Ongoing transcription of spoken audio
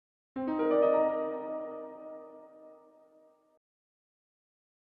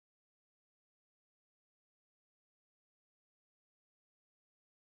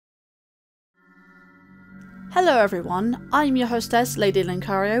Hello everyone, I'm your hostess Lady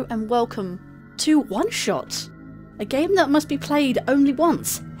Lincario and welcome to OneShot, a game that must be played only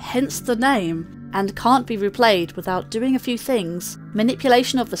once, hence the name, and can't be replayed without doing a few things,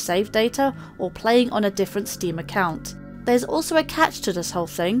 manipulation of the save data or playing on a different Steam account. There's also a catch to this whole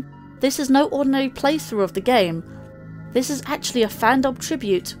thing. This is no ordinary playthrough of the game. This is actually a Fandub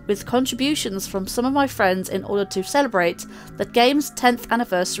tribute with contributions from some of my friends in order to celebrate the game's 10th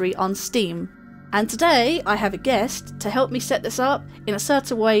anniversary on Steam. And today I have a guest to help me set this up in a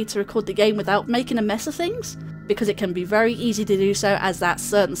certain way to record the game without making a mess of things, because it can be very easy to do so, as that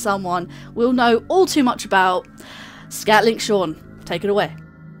certain someone will know all too much about. Scatlink Sean, take it away.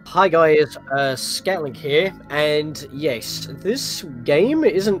 Hi guys, Scatlink here, and yes, this game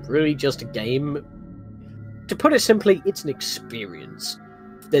isn't really just a game. To put it simply, it's an experience.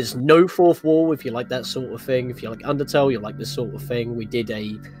 There's no fourth wall if you like that sort of thing. If you like Undertale, you like this sort of thing. We did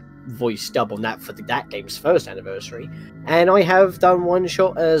a voice dub on that for that game's first anniversary, and I have done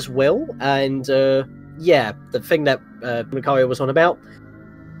OneShot as well. And yeah, the thing that Niko was on about,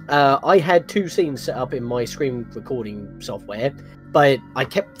 I had two scenes set up in my screen recording software, but I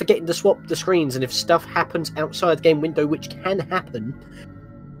kept forgetting to swap the screens, and if stuff happens outside the game window, which can happen,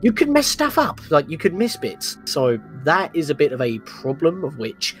 you could mess stuff up, like you could miss bits. So that is a bit of a problem, of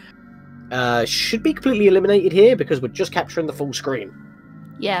which should be completely eliminated here, because we're just capturing the full screen.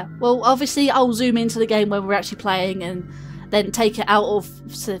 Yeah, well obviously I'll zoom into the game when we're actually playing and then take it out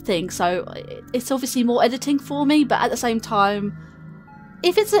of the thing, so it's obviously more editing for me, but at the same time,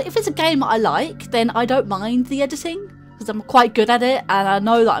 if it's a game I like, then I don't mind the editing, because I'm quite good at it, and I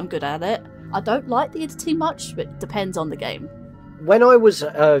know that I'm good at it. I don't like the editing much, but it depends on the game. When I was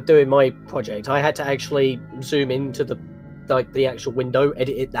doing my project, I had to actually zoom into the actual window,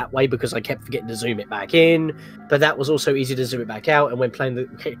 edit it that way, because I kept forgetting to zoom it back in. But that was also easy to zoom it back out, and when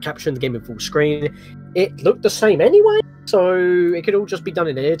capturing the game in full screen, it looked the same anyway. So it could all just be done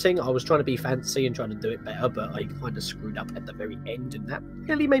in editing. I was trying to be fancy and trying to do it better, but I kind of screwed up at the very end, and that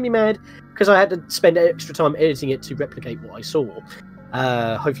really made me mad, because I had to spend extra time editing it to replicate what I saw.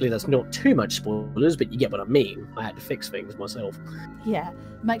 Hopefully that's not too much spoilers, but you get what I mean. I had to fix things myself. Yeah,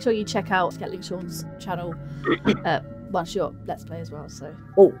 make sure you check out Scatlink Sean's channel, OneShot Let's Play as well. So.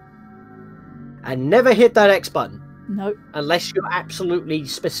 Oh, and never hit that X button. Nope. Unless you're absolutely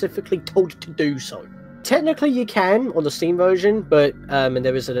specifically told to do so. Technically you can on the Steam version, but and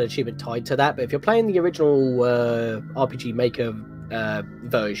there is an achievement tied to that. But if you're playing the original RPG Maker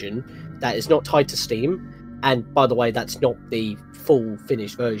version, that is not tied to Steam. And by the way, that's not the full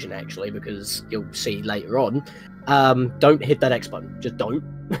finished version actually, because you'll see later on. Don't hit that X button. Just don't.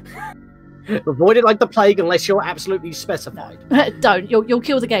 Avoid it like the plague unless you're absolutely specified. No. Don't. You'll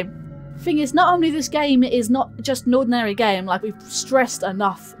kill the game. Thing is, not only this game is not just an ordinary game, like we've stressed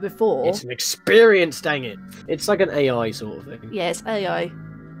enough before. It's an experience, dang it. It's like an AI sort of thing. Yeah, it's AI.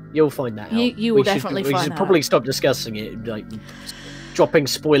 You'll find that out. You will definitely find that out. We should probably stop discussing it, like dropping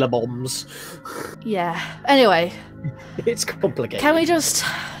spoiler bombs. Yeah. Anyway. It's complicated. Can we just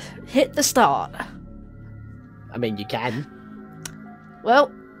hit the start? I mean, you can.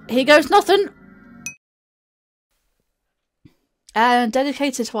 Well, here goes nothing. And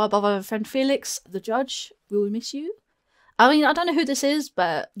dedicated to our brother friend Felix, the judge. Will we miss you? I mean, I don't know who this is,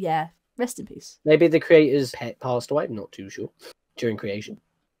 but yeah, rest in peace. Maybe the creator's pet passed away. I'm not too sure. During creation.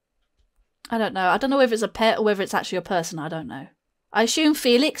 I don't know. I don't know whether it's a pet or whether it's actually a person. I don't know. I assume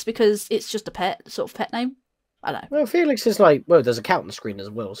Felix because it's just a pet, sort of pet name. I don't know. Well, Felix is like, well, there's a cat on the screen as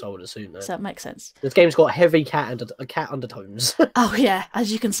well, so I would assume that. So that makes sense. This game's got heavy cat undertones. Oh yeah,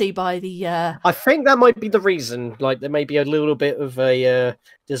 as you can see by the. I think that might be the reason. Like, there may be a little bit of a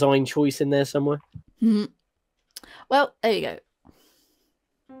design choice in there somewhere. Mm-hmm. Well, there you go.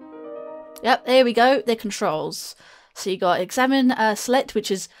 Yep, there we go. They're controls. So you got examine, select,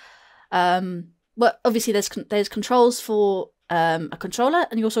 which is, well, obviously there's controls for. A controller,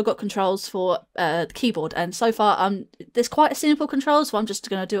 and you also got controls for the keyboard, and so far there's quite a simple control, so I'm just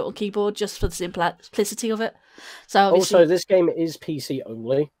going to do it on keyboard just for the simplicity of it. So also this game is PC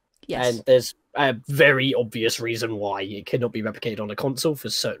only. Yes. And there's a very obvious reason why it cannot be replicated on a console for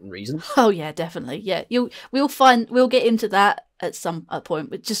certain reasons. Oh yeah, definitely. Yeah, we'll get into that at some point,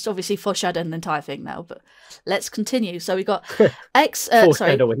 but just obviously foreshadowing the entire thing now. But let's continue. So we got X.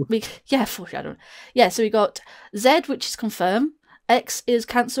 Foreshadowing. Foreshadowing. Yeah, so we got Z, which is confirm. X is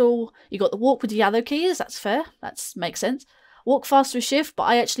cancel. You got the walk with the arrow keys. That's fair. That makes sense. Walk faster with shift, but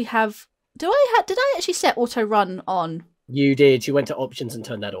I actually have. Did I actually set auto run on? You did. You went to options and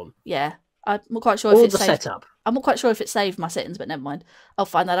turned that on. Yeah, I'm not quite sure if it's saved. Setup. I'm not quite sure if it saved my settings, but never mind. I'll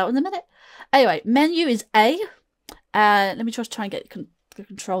find that out in a minute. Anyway, menu is A. Let me just try and get the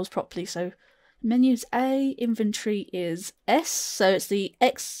controls properly. So Menu's A, inventory is S, so it's the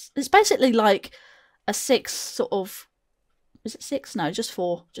X. It's basically like a 6 sort of. Is it 6? No, just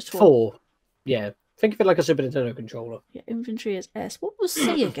 4. Just 4. 4. Yeah. Think of it like a Super Nintendo controller. Yeah, inventory is S. What was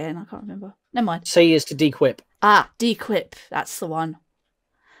C again? I can't remember. Never mind. C is to dequip. Ah, dequip. That's the one.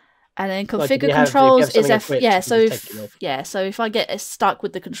 And then configure like controls is F. Equipped, Yeah, so if I get stuck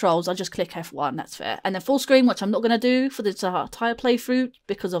with the controls, I just click F1. That's fair. And then full screen, which I'm not going to do for the entire playthrough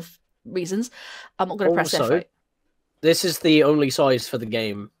because of reasons. I'm not going to press F8. This is the only size for the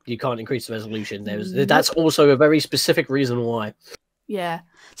game. You can't increase the resolution. That's also a very specific reason why. Yeah.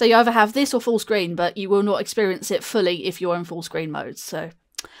 So you either have this or full screen, but you will not experience it fully if you're in full screen mode. So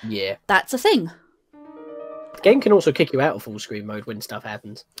yeah, that's a thing. The game can also kick you out of full screen mode when stuff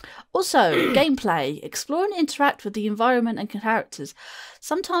happens. Also, gameplay. Explore and interact with the environment and characters.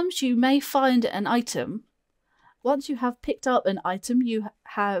 Sometimes you may find an item. Once you have picked up an item, you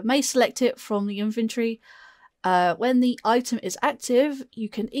may select it from the inventory. When the item is active, you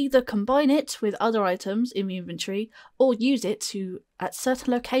can either combine it with other items in the inventory or use it at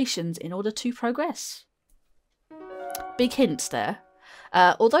certain locations in order to progress. Big hints there.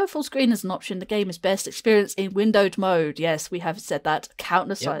 Although full screen is an option, the game is best experienced in windowed mode. Yes, we have said that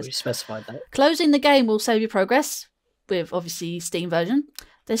countless times. We specified that. Closing the game will save your progress, with obviously Steam version.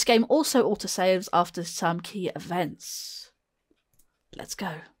 This game also auto-saves after some key events. Let's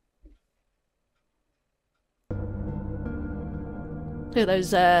go. Look at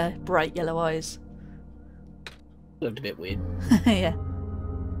those bright yellow eyes. Looked a bit weird. Yeah.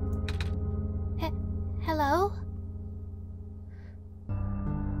 Hello?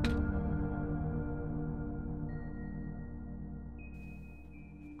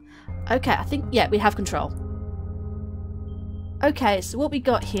 Okay, I think, yeah, we have control. Okay, so what we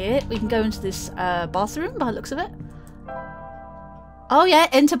got here, we can go into this bathroom by the looks of it. Oh yeah,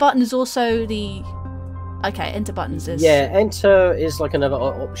 enter button is also the... Okay, enter buttons is... Yeah, enter is like another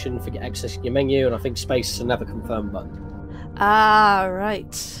option for accessing your menu, and I think space is another confirm button. Ah,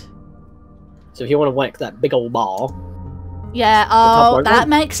 right. So if you want to whack that big old bar... Yeah, oh, that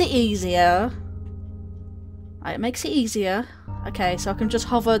makes it easier. Right, it makes it easier. Okay, so I can just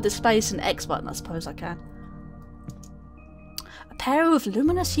hover the space and X button, I suppose I can. A pair of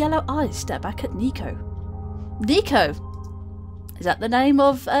luminous yellow eyes stare back at Niko. Niko! Is that the name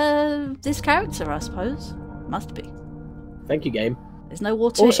of this character, I suppose? Must be. Thank you, game. There's no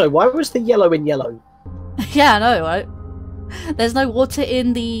water. Also, why was the yellow in yellow? Yeah, I know, right? There's no water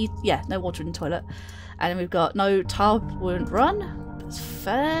in the... Yeah, no water in the toilet. And then we've got no tub won't run. That's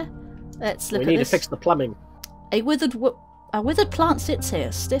fair. Let's look at this. We need to fix the plumbing. A withered plant sits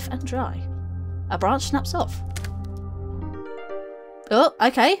here, stiff and dry. A branch snaps off. Oh,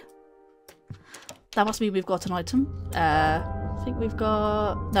 okay. That must mean we've got an item. I think we've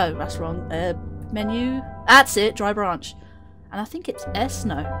got... No, that's wrong. Menu. That's it, dry branch. And I think it's S,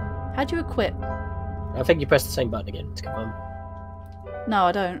 no. How do you equip? I think you press the same button again to confirm. No,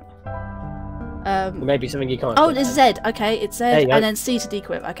 I don't. Maybe something you can't... Oh, it's Z. Okay, it's Z. And then C to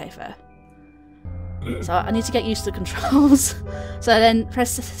dequip. Okay, fair. So I need to get used to the controls. So then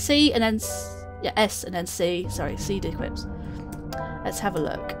press C and then... Yeah, S and then C. Sorry, C dequips. Let's have a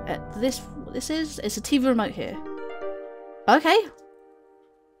look at this. What this is? It's a TV remote here. Okay.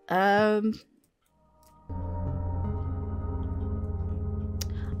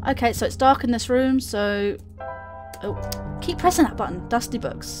 Okay, so it's dark in this room, so... Oh, keep pressing that button. Dusty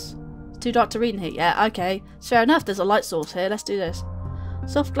books. It's too dark to read in here. Yeah, okay. It's fair enough, there's a light source here. Let's do this.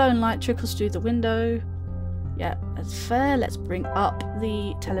 Soft glowing light trickles through the window. Yeah, that's fair. Let's bring up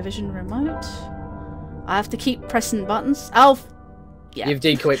the television remote. I have to keep pressing buttons. Oh, yeah. You've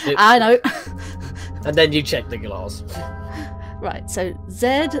dequipped it. I know. And then you check the glass. Right, so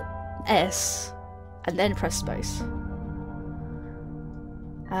Z, S, and then press space.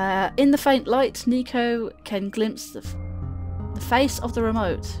 In the faint light, Niko can glimpse the face of the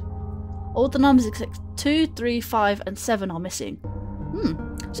remote. All the numbers except 2, 3, 5, and 7 are missing.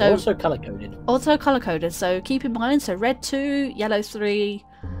 So also color-coded. Also color-coded, so keep in mind, so red 2, yellow 3,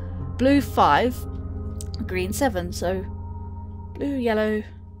 blue 5, green 7, so blue, yellow...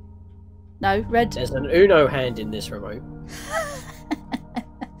 No, red... There's an Uno hand in this remote.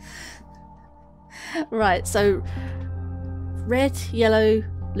 Right, so red, yellow,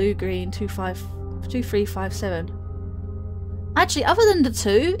 blue, green, 2, 3, 5, 7. Actually, other than the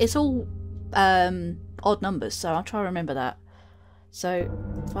 2, it's all odd numbers, so I'll try to remember that. So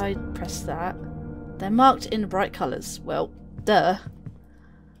if I press that, they're marked in bright colours. Well, duh.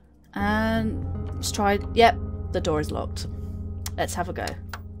 And let's try. Yep, the door is locked. Let's have a go.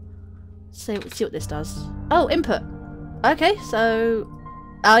 See what this does. Oh, input. Okay, so...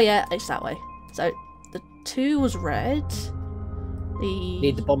 Oh yeah, it's that way. So the 2 was red.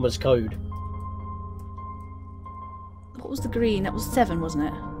 Need the bomber's code. What was the green? That was 7,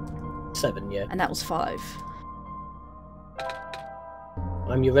 wasn't it? 7, yeah. And that was 5.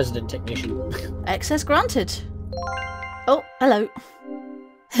 I'm your resident technician. Access granted. Oh, hello.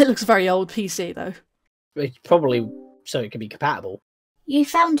 It looks very old PC though. It's probably so it can be compatible. You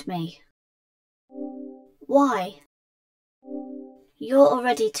found me. Why? You're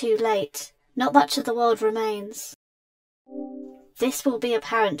already too late. Not much of the world remains. This will be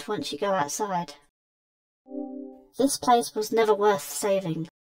apparent once you go outside. This place was never worth saving.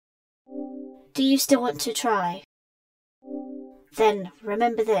 Do you still want to try? Then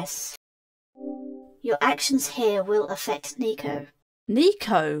remember this. Your actions here will affect Niko.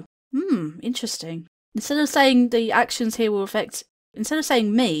 Niko? Interesting. Instead of saying the actions here will affect... Instead of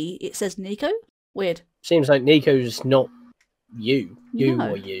saying me, it says Niko? Weird. Seems like Niko's not you.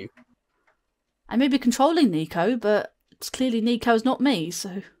 No. Or you. I may be controlling Niko, but it's clearly Niko's not me,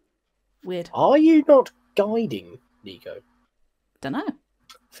 so... Weird. Are you not guiding Niko? Dunno.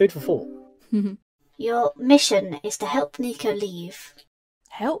 Food for thought. Your mission is to help Niko leave.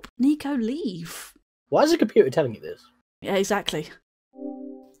 Help Niko leave? Why is the computer telling you this? Yeah, exactly.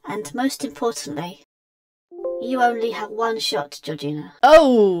 And most importantly, you only have one shot, Georgina.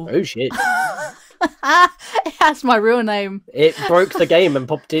 Oh! Oh shit. That's my real name. It broke the game and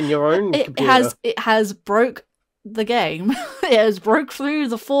popped in your own computer. It has broke the game. It has broke through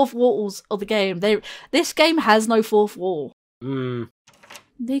the 4th walls of the game. This game has no 4th wall.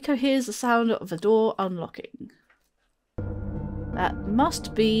 Niko hears the sound of the door unlocking. That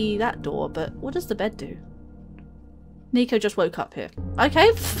must be that door, but what does the bed do? Niko just woke up here.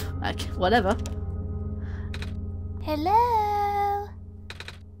 Okay, whatever. Hello?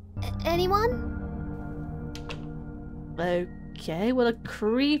 Anyone? Okay, well, a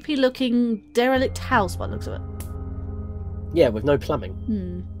creepy looking derelict house by the looks of it. Yeah, with no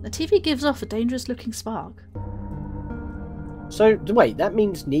plumbing. The TV gives off a dangerous looking spark. So, wait, that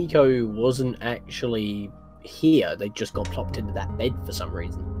means Niko wasn't actually here. They just got plopped into that bed for some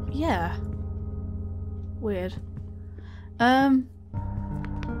reason. Yeah. Weird.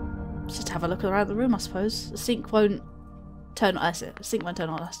 Just have a look around the room, I suppose. The sink won't turn on. That's it. The sink won't turn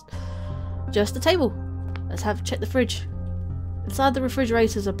on. That's just the table. Let's check the fridge. Inside the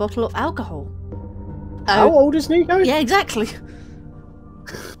refrigerator is a bottle of alcohol. How old is Niko? Yeah, exactly.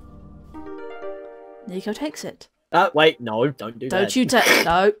 Niko takes it. Wait, no, don't do that. Don't you take...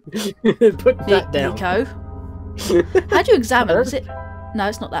 No. Put that down. Niko. How do you examine? Is it... No,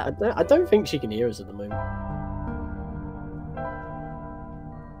 it's not that. I don't think she can hear us at the moment.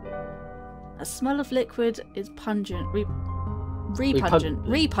 A smell of liquid is pungent.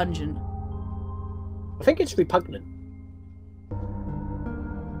 Repungent. I think it's repugnant.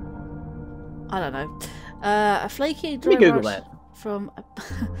 I don't know. A flaky Let me Google that. From a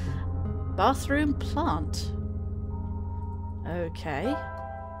bathroom plant. Okay.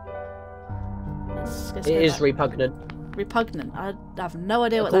 Let's It is repugnant. Repugnant. I have no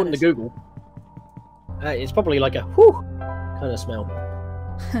idea what According that is. to Google. It's probably like a whew kind of smell.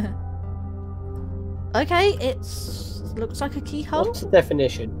 Okay, looks like a keyhole. What's the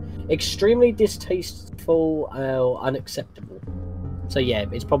definition? Extremely distasteful or unacceptable. So yeah,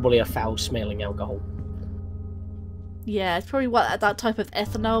 it's probably a foul-smelling alcohol. Yeah, it's probably that type of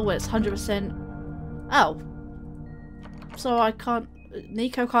ethanol where it's 100%. Oh. So I can't...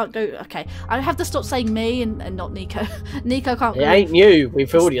 Niko can't go... Okay, I have to stop saying me and not Niko. Niko can't go... It ain't you.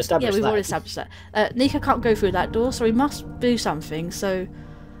 We've already established that. Yeah, we've already established that. Niko can't go through that door, so he must do something. So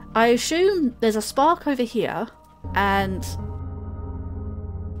I assume there's a spark over here, and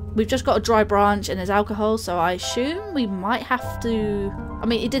we've just got a dry branch and there's alcohol, so I assume we might have to... I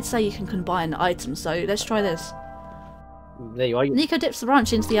mean, it did say you can combine items, so let's try this. There you are. Niko dips the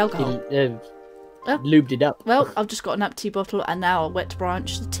branch into the alcohol. Lubed it up. Well, I've just got an empty bottle and now a wet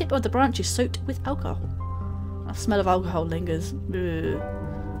branch. The tip of the branch is soaked with alcohol. The smell of alcohol lingers. Ugh.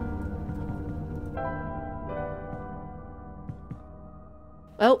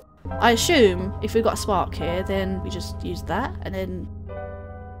 Well, I assume if we've got a spark here, then we just use that and then...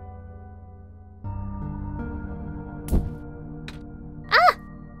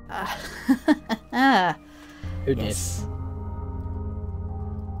 Ah! Who did? Yes.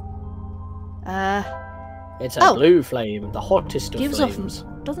 It's a blue flame, the hottest of flames.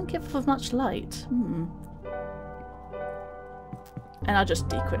 Doesn't give off much light. And I just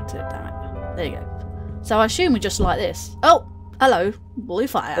de-equipped it, damn it. There you go. So I assume we just light this. Oh! Hello. Blue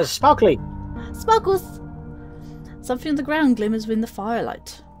fire. It's sparkly. Sparkles! Something on the ground glimmers in the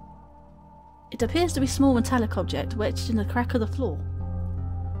firelight. It appears to be a small metallic object wedged in the crack of the floor.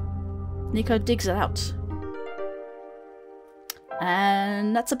 Niko digs it out.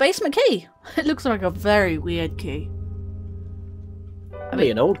 And that's a basement key. It looks like a very weird key. I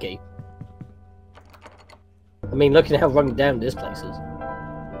mean, an old key. I mean, looking at how run down this place is.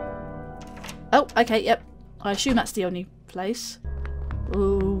 Oh, okay, yep. I assume that's the only place.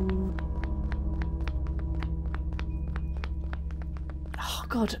 Ooh. Oh,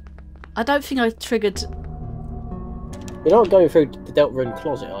 God. I don't think I triggered... You're not going through the Deltarune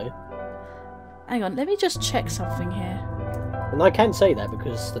closet, are you? Hang on, let me just check something here. And I can say that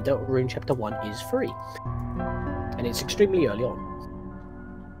because the Deltarune Chapter 1 is free. And it's extremely early on.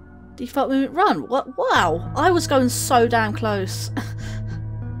 Default movement run. What? Wow! I was going so damn close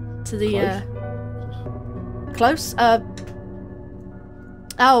to the close. Oh,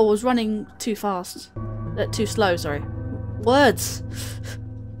 I was running too fast. Too slow. Sorry. Words.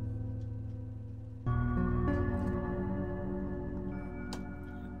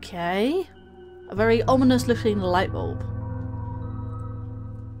 Okay. A very ominous-looking light bulb.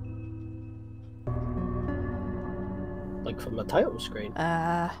 Like from the title screen.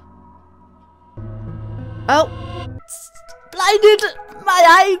 Oh! Blinded!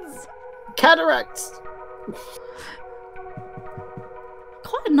 My eyes! Cataracts!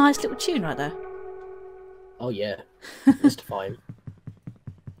 Quite a nice little tune right there. Oh yeah. Mystifying.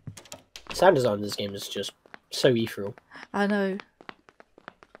 Sound design in this game is just so ethereal. I know.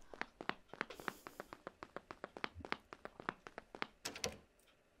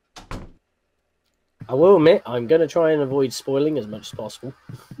 I will admit, I'm going to try and avoid spoiling as much as possible.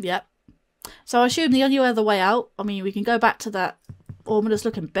 Yep. So I assume the only other way out, I mean, we can go back to that ominous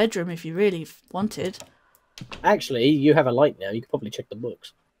looking bedroom if you really wanted. Actually, you have a light now, you could probably check the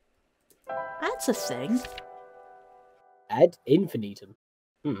books. That's a thing. Ad infinitum.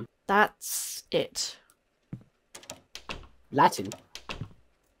 That's it. Latin.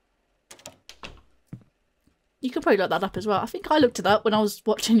 You could probably look that up as well. I think I looked it up when I was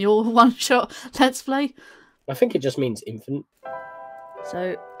watching your one-shot Let's Play. I think it just means infinite.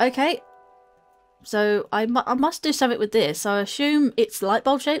 So, okay. So, I must do something with this. So, I assume it's light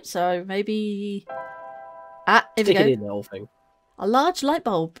bulb shaped, so maybe... Ah, here we Stick go. it in the whole thing. A large light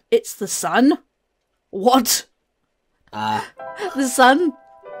bulb. It's the sun? What? The sun?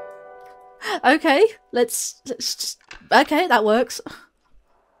 Okay, let's just... Okay, that works.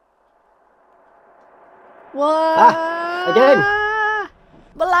 What? Again!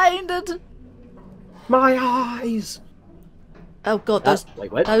 Blinded! My eyes! Oh god,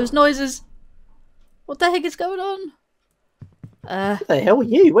 Wait, what? those noises! What the heck is going on? What the hell are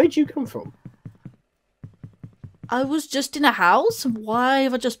you? Where'd you come from? I was just in a house. Why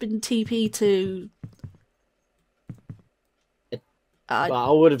have I just been TP to... Well, I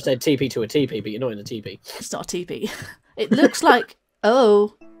would have said TP to a TP, but you're not in a TP. It's not a TP. It looks like...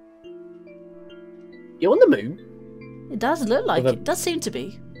 Oh. You're on the moon? It does look like it. It does seem to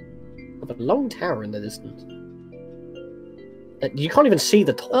be. With a long tower in the distance. You can't even see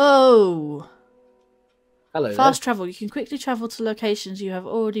the top. Oh. Hello Fast travel. You can quickly travel to locations you have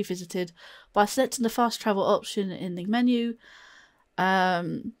already visited by selecting the fast travel option in the menu.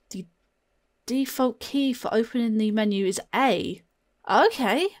 The default key for opening the menu is A.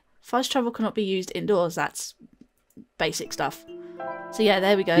 Okay. Fast travel cannot be used indoors. That's basic stuff. So yeah,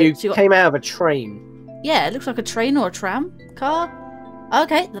 there we go. You so came out of a train. Yeah, it looks like a train or a tram car.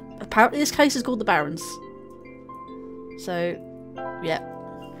 Okay, apparently this case is called the Barons. So, yeah.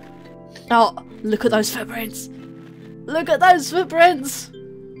 Oh, look at those footprints! Look at those footprints!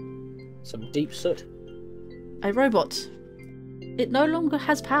 Some deep soot. A robot. It no longer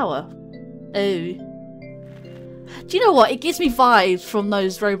has power. Oh. Do you know what? It gives me vibes from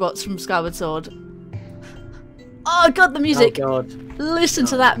those robots from Skyward Sword. Oh god, the music! Oh god. Listen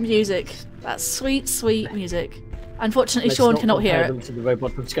to that music. That sweet, sweet music. Unfortunately, Sean cannot hear them to the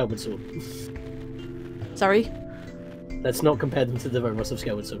robot from Skyward Sword. Sorry? Let's not compare them to the robots of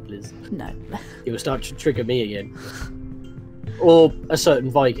Skyward Sword, please. No. You will start to trigger me again. Or a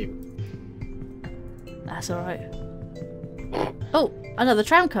certain Viking. That's alright. Oh, another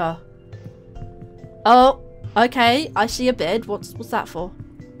tram car. Oh, okay. I see a bed. What's that for?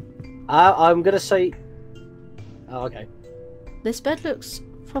 I'm gonna say... Oh, okay. This bed looks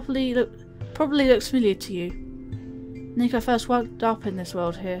probably looks familiar to you. Niko first woke up in this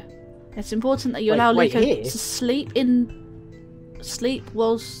world here. It's important that you allow Niko to sleep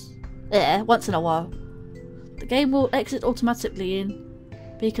whilst once in a while. The game will exit automatically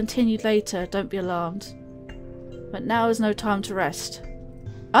and be continued later. Don't be alarmed. But now is no time to rest.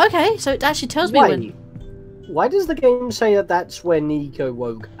 Okay, so it actually tells me when. Why does the game say that that's when Niko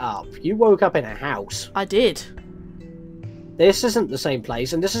woke up? You woke up in a house. I did. This isn't the same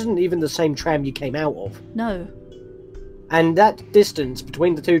place, and this isn't even the same tram you came out of. No. And that distance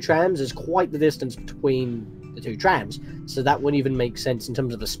between the two trams is quite the distance between the two trams, so that wouldn't even make sense in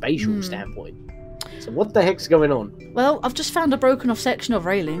terms of a spatial standpoint. So what the heck's going on? Well, I've just found a broken off section of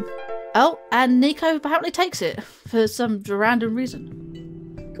railing. Oh, and Niko apparently takes it for some random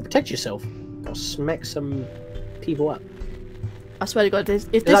reason. Go protect yourself. I'll smack some people up. I swear to God,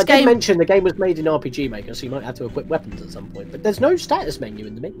 if this I game... did mention the game was made in RPG Maker, so you might have to equip weapons at some point, but there's no status menu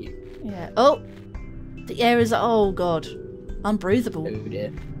in the menu. Yeah. Oh, the air is... Oh, God. Unbreathable. Oh,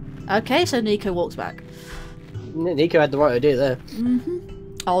 dear. Okay, so Niko walks back. Niko had the right idea there.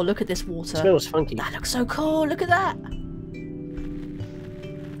 Oh, look at this water. It smells funky. That looks so cool. Look at that.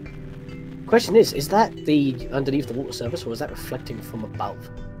 Question is that the underneath the water surface, or is that reflecting from above?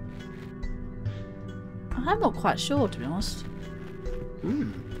 I'm not quite sure, to be honest.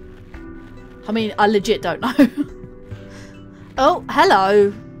 I mean, I legit don't know. Oh,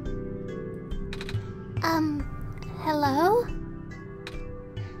 hello. Hello?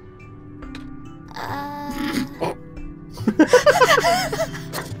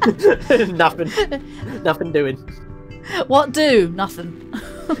 Nothing doing. What do? Nothing.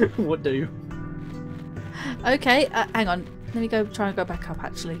 What do? Okay, hang on. Let me try and go back up,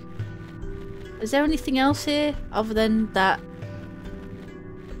 actually. Is there anything else here other than that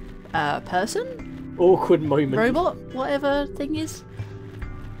person? Awkward moment. Robot? Whatever thing is?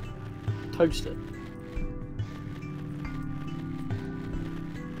 Toaster.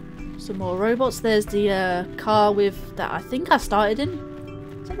 Some more robots. There's the car with that I think I started in.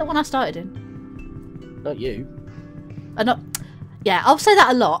 Is that the one I started in? Not you. Not. Yeah, I'll say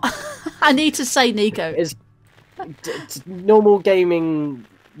that a lot. I need to say Niko. It's normal gaming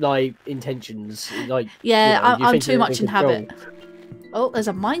like intentions. Like yeah, you I'm think too you're much in control. habit. Oh, there's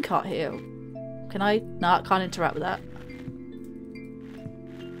a minecart here. Can I? No, I can't interact with that.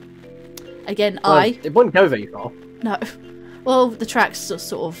 Again, Well, I. It wouldn't go very far. No. Well, the tracks are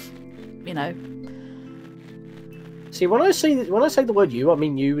sort of, you know. See, when I say the word "you," I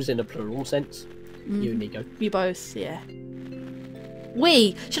mean "you" is in a plural sense. You and Niko. You both, yeah.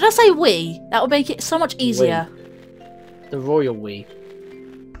 We. Should I say we? That would make it so much easier. We. The royal we.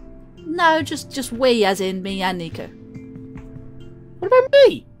 No, just we, as in me and Niko. What about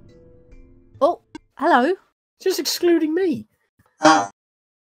me? Oh, hello. Just excluding me. Who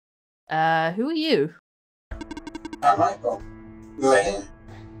are you? Michael, you are here.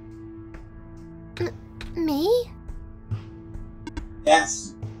 Me?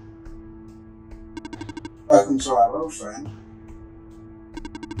 Yes. Welcome to our old friend.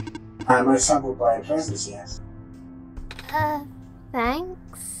 I am most humbled by your presence, yes.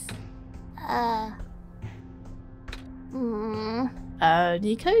 Thanks.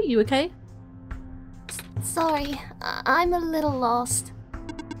 Niko, you okay? Sorry, I'm a little lost.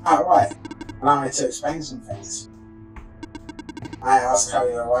 Right. Allow me to explain some things. I ask how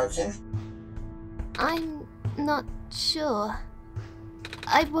you awoke here? I'm not sure.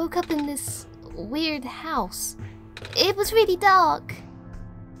 I woke up in this weird house. It was really dark.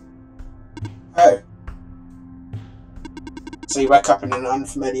 Oh. So you woke up in an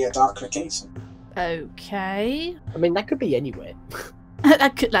unfamiliar dark location? Okay. I mean, that could be anywhere.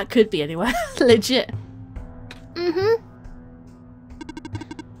 that could be anywhere. Legit.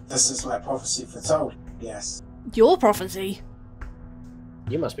 This is my prophecy foretold, yes. Your prophecy.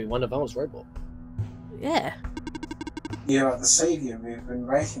 You must be one of ours, robot. Yeah. You are the saviour we've been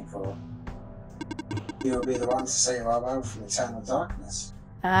waiting for. You will be the one to save our world from eternal darkness.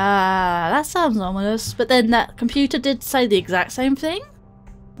 Ah, that sounds ominous. But then that computer did say the exact same thing?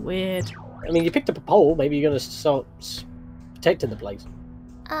 Weird. I mean, you picked up a pole. Maybe you're going to start protecting the place.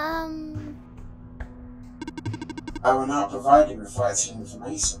 I will now provide you with vital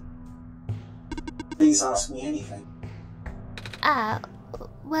information. Please ask me anything.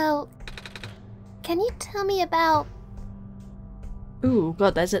 Well, can you tell me about... Ooh,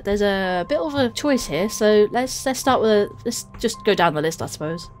 God, there's a bit of a choice here. So let's start with let's just go down the list, I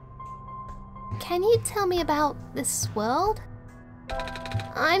suppose. Can you tell me about this world?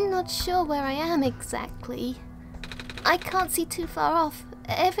 I'm not sure where I am exactly. I can't see too far off.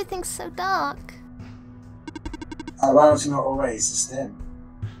 Everything's so dark. Our world's not always this dim.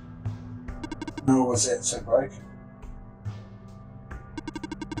 Nor was it so broken.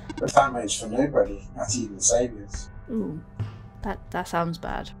 But damage for nobody, not even saviors. Ooh, that sounds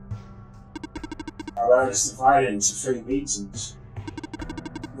bad. Our world is divided into 3 regions.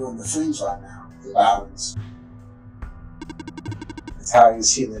 We're on the fringe right now, the balance. It's how you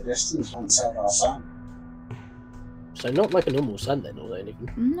see the distance once held our sun. So not like a normal sun then, or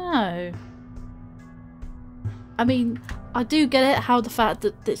anything. No. I mean, I do get it, how the fact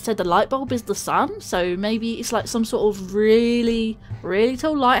that it said the light bulb is the sun, so maybe it's like some sort of really, really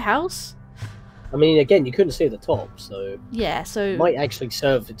tall lighthouse. I mean, again, you couldn't see the top, so... Yeah, so... It might actually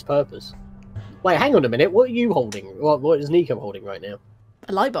serve its purpose. Wait, hang on a minute. What are you holding? What is Niko holding right now?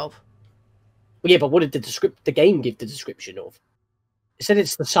 A light bulb. Well, yeah, but what did the game give the description of? It said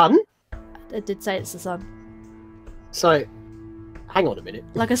it's the sun? It did say it's the sun. So, hang on a minute.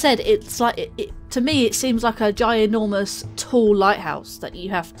 Like I said, it's like... to me, it seems like a ginormous, tall lighthouse that you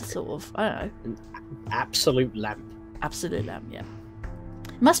have to sort of... I don't know. An absolute lamp. Absolute lamp, yeah.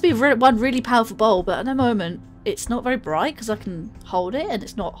 It must be one really powerful bulb, but at the moment, it's not very bright because I can hold it and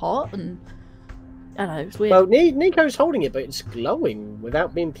it's not hot and... I don't know, it's weird. Well, Niko's holding it, but it's glowing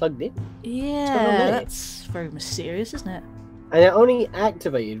without being plugged in. Yeah, that's very mysterious, isn't it? And it only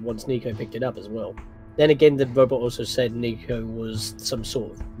activated once Niko picked it up as well. Then again, the robot also said Niko was some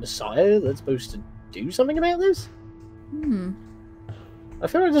sort of messiah that's supposed to do something about this. I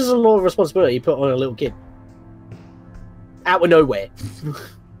feel like there's a lot of responsibility put on a little kid. Out of nowhere.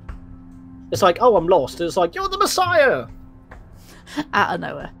 It's like, oh, I'm lost. And it's like, you're the messiah! Out of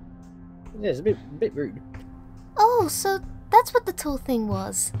nowhere. Yeah, it's a bit rude. Oh, so that's what the tall thing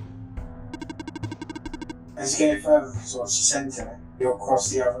was. As you go further towards the centre, you'll cross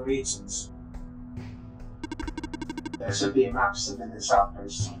the other regions. There should be maps of its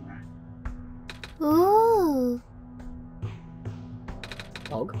outposts somewhere. Ooh.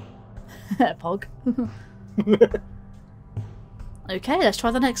 Pog. Pog. Okay, let's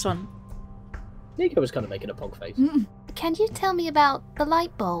try the next one. Niko was kind of making a pog face. Can you tell me about the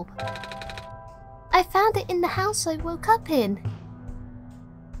light bulb? I found it in the house I woke up in.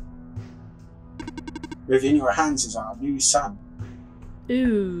 Within your hands is our new sun.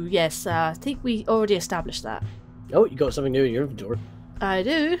 Ooh, yes, I think we already established that. Oh, you got something new in your inventory. I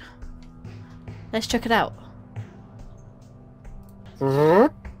do. Let's check it out.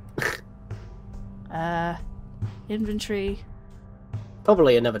 Inventory.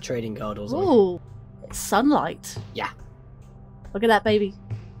 Probably another trading card or something. Ooh, it's sunlight. Yeah. Look at that, baby.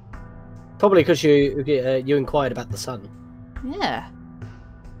 Probably because you inquired about the sun. Yeah.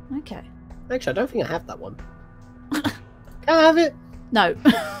 Okay. Actually, I don't think I have that one. Can I have it? No.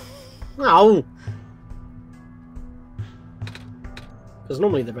 No. Because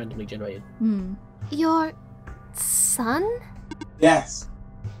normally they're randomly generated. Your son? Yes.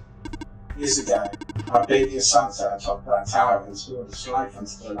 Years ago, our baby sun sat atop that tower and stored its life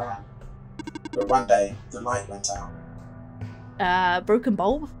onto the land. But one day, the light went out. Broken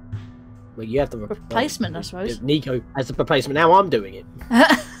bulb? Well, you have the replacement, I suppose. Niko has the replacement. Now I'm doing it.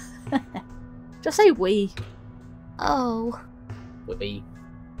 Just say we. Oh. We.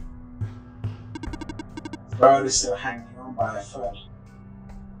 The world is still hanging on by a thread.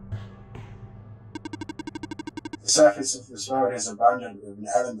 The surface of this world is abundant with an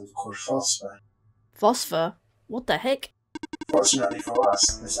element called phosphor. Phosphor? What the heck? Fortunately for us,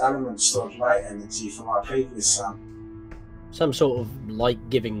 this element stored light energy from our previous sun. Some sort of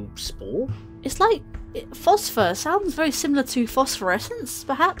light-giving spore? It's like... phosphor sounds very similar to phosphorescence,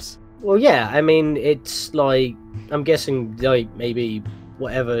 perhaps? Well, yeah, I mean, it's like... I'm guessing, like, maybe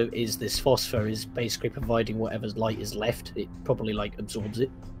whatever is this phosphor is basically providing whatever light is left. It probably, like, absorbs it.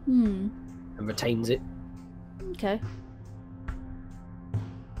 And retains it. Okay.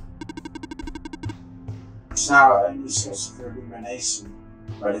 It's now our only source of illumination,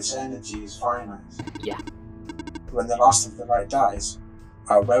 but its energy is finite. Yeah. When the last of the light dies,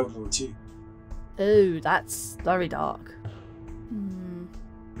 our world will too. Oh, that's very dark.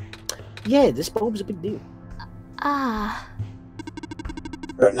 Yeah, this bulb's a big deal. Ah.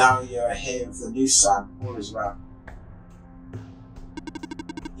 But now you are here with the new sun, all is well.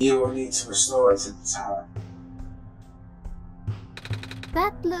 You will need to restore it to the tower.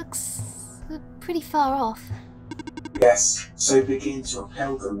 That looks pretty far off. Yes, so begins your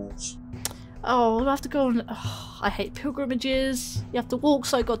pilgrimage. Oh, I'll have to go on... Oh, I hate pilgrimages. You have to walk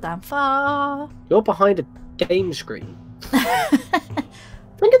so goddamn far. You're behind a game screen.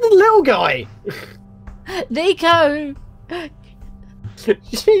 Look at the little guy! Niko!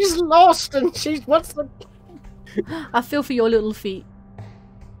 She's lost and she's... What's the... I feel for your little feet.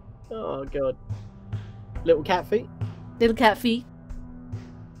 Oh, God. Little cat feet? Little cat feet.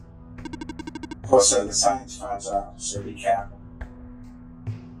 Also, the science finds out, so be careful.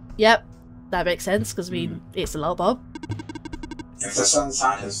 Yep, that makes sense, because, I mean, it's a light bulb. If the sun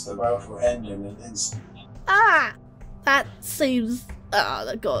shatters, the world will end in an instant. Ah! That seems...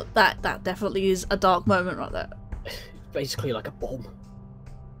 Oh, God, that definitely is a dark moment right there. Basically like a bomb.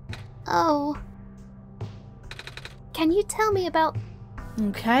 Oh. Can you tell me about...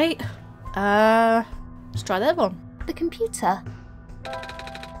 Okay. Let's try that one. the computer.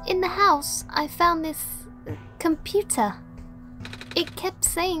 In the house, I found this computer. It kept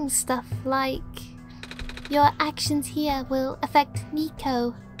saying stuff like, your actions here will affect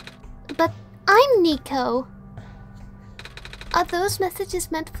Niko. But I'm Niko. Are those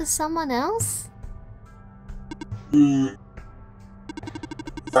messages meant for someone else? If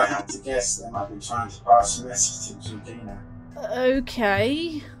I had to guess, they might be trying to pass a message to Georgina.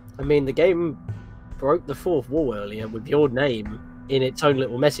 Okay. I mean, the game broke the fourth wall earlier with your name in its own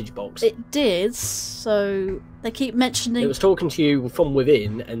little message box. It did, so they keep mentioning... It was talking to you from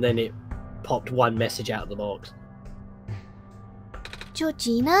within, and then it popped one message out of the box.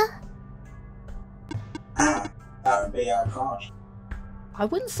 Georgina? Ah, that would be our god. I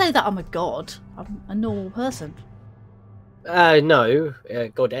wouldn't say that I'm a god. I'm a normal person. No,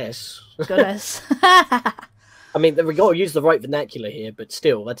 goddess. Goddess. I mean, we got to use the right vernacular here, but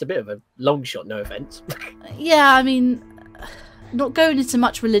still, that's a bit of a long shot, no offence. Yeah, I mean, not going into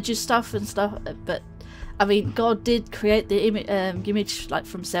much religious stuff and stuff, but I mean, God did create the image like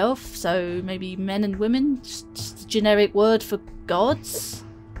from himself, so maybe men and women, just a generic word for gods,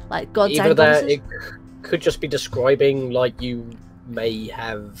 like gods Either and that, goddesses. it could just be describing like you may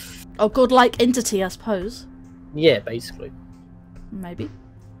have. Oh, godlike entity, I suppose. Yeah, basically. Maybe.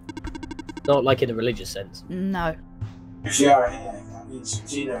 Not like in a religious sense. No. If you are here, that means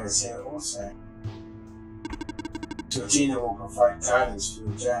Georgina is here also. Georgina will provide guidance for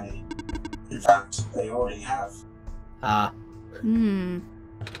your journey. In fact, they already have. Ah,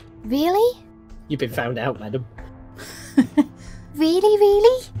 Really? you've been found out, madam.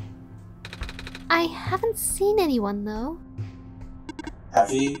 Really? I haven't seen anyone though.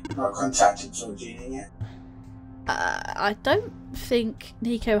 Have you not contacted Georgina yet? I don't think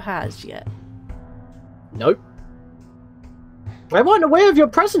Niko has yet. Nope. I wasn't aware of your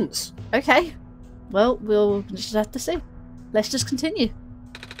presence. Okay. Well, we'll just have to see. Let's just continue.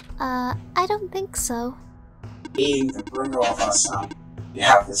 I don't think so. Being the bringer of our son, you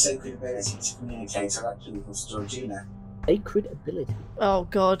have the sacred ability to communicate directly with Georgina. Sacred ability. Oh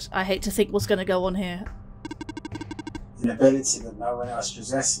god, I hate to think what's going to go on here. An ability that no one else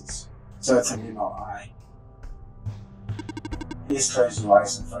possesses. Certainly not I. Please close your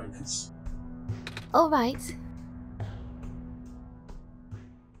eyes and focus. Alright.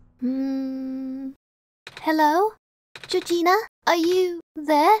 Hello? Georgina? Are you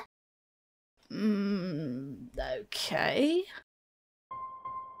there? Okay.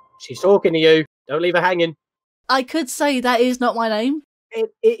 She's talking to you. Don't leave her hanging. I could say that is not my name.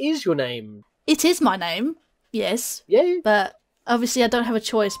 It is your name. It is my name, yes. Yeah. But obviously I don't have a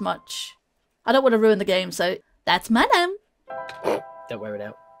choice much. I don't want to ruin the game, so that's my name. Don't wear it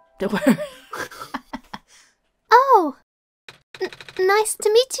out. Don't worry. Oh! Nice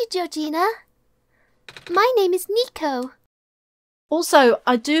to meet you, Georgina. My name is Niko. Also,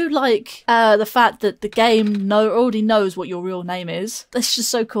 I do like the fact that the game already knows what your real name is. That's just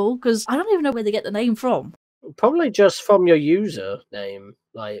so cool, because I don't even know where they get the name from. Probably just from your user name,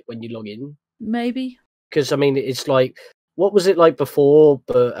 like when you log in. Maybe. Because, I mean, it's like, what was it like before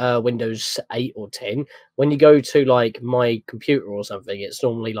Windows 8 or 10? When you go to, like, my computer or something, it's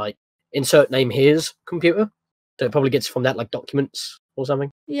normally, like, insert name here's computer. So it probably gets from that, like, documents or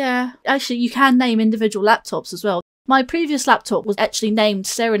something. Yeah. Actually, you can name individual laptops as well. My previous laptop was actually named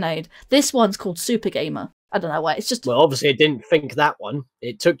Serenade. This one's called Super Gamer. I don't know why. It's just... Well, obviously it didn't think that one.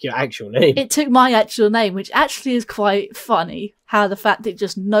 It took your actual name. It took my actual name, which actually is quite funny, how the fact it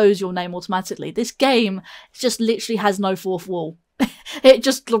just knows your name automatically. This game just literally has no fourth wall. It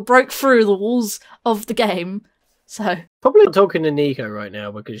just broke through the walls of the game. So... Probably talking to Niko right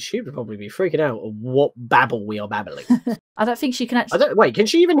now, because she would probably be freaking out at what babble we are babbling. I don't think she can actually... Wait, can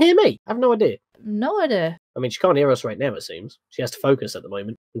she even hear me? I have no idea. No idea. I mean, she can't hear us right now, it seems. She has to focus at the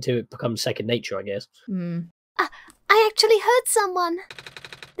moment, until it becomes second nature, I guess. I actually heard someone.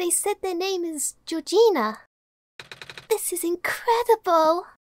 They said their name is Georgina. This is incredible.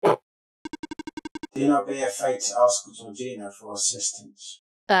 Do not be afraid to ask Georgina for assistance.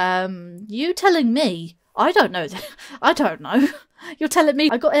 You telling me? I don't know. I don't know. You're telling me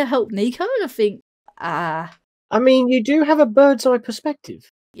I got to help Niko? And I think, I mean, you do have a bird's eye perspective.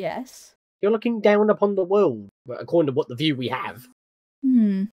 yes. You're looking down upon the world, according to what the view we have.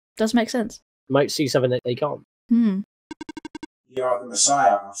 Does make sense. You might see something that they can't. You are the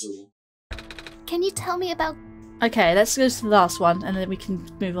Messiah, after all. Can you tell me about Okay, let's go to the last one and then we can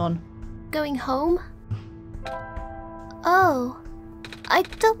move on. going home? Oh, I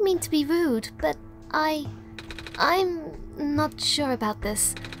don't mean to be rude, but I'm not sure about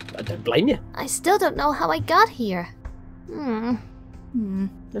this. I don't blame you. I still don't know how I got here.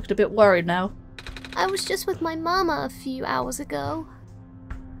 Looked a bit worried now. I was just with my mama a few hours ago.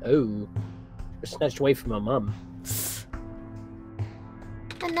 Oh. Snatched away from my mum.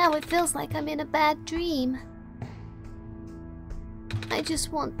 And now it feels like I'm in a bad dream. I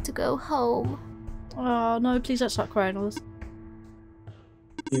just want to go home. Oh no, please don't start crying on us.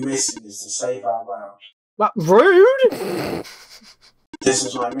 Your mission is to save our world. What? Rude! This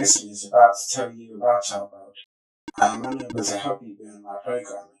is my mission is about to tell you about our world. I am unable to help you during my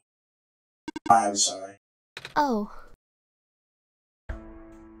programming. I am sorry. Oh.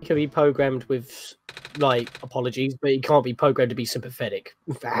 He can be programmed with, like, apologies, but he can't be programmed to be sympathetic.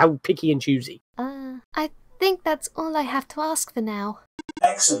 How picky and choosy. I think that's all I have to ask for now.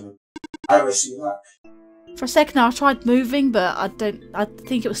 Excellent. I wish you luck. For a second I tried moving, but I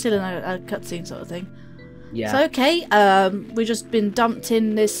think it was still in a cutscene sort of thing. Yeah. So okay, we've just been dumped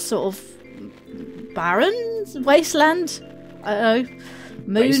in this sort of barren wasteland. I don't know,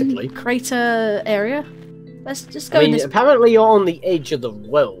 moon Basically. crater area. Let's just go I in mean, this. apparently you're on the edge of the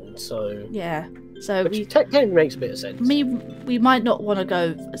world, so... Yeah. So Which technically makes a bit of sense. we might not want to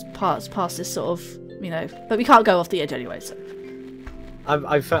go as past this sort of, you know, but we can't go off the edge anyway. So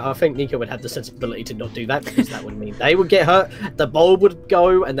I think Niko would have the sensibility to not do that, because that would mean they would get hurt, the bulb would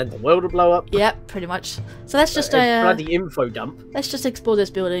go, and then the world would blow up. yep, pretty much. So let's just bloody info dump. let's just explore this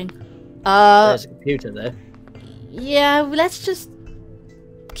building. There's a computer there. Yeah, let's just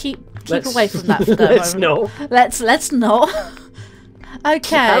keep away from that for the Let's moment. not. Let's not.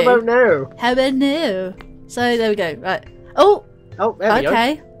 Okay. How about now? How about now? So there we go. Right. Oh. Oh, there we go.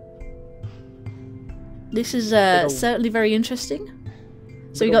 Okay. This is certainly very interesting.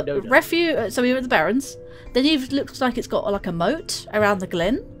 So we got refuge. So we were at the Barrens. Then it looks like it's got like a moat around the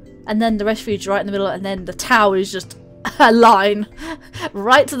glen, and then the refuge right in the middle, and then the tower is just a line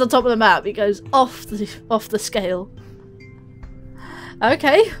right to the top of the map. It goes off the scale.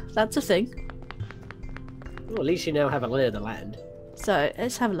 Okay, that's a thing. Well, at least you now have a lay of the land. So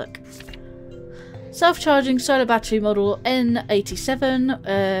let's have a look. Self-charging solar battery model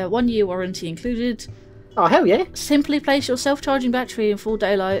N87, 1 year warranty included. Oh, hell yeah. Simply place your self-charging battery in full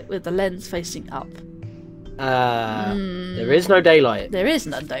daylight with the lens facing up. There is no daylight. There is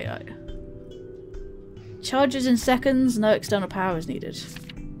no daylight. Charges in seconds, no external power is needed.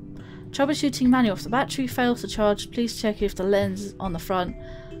 Troubleshooting manual. If the battery fails to charge, please check if the lens on the front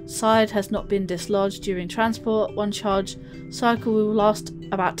side has not been dislodged during transport. One charge cycle will last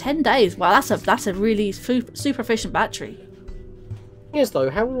about 10 days. Wow, that's a really super efficient battery. Yes, though,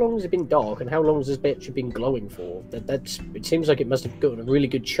 how long has it been dark, and how long has this battery been glowing for? It seems like it must have gotten a really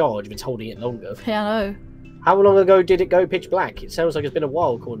good charge if it's holding it longer. Yeah, I know. How long ago did it go pitch black? It sounds like it's been a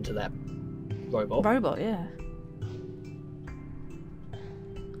while, according to that robot. Yeah.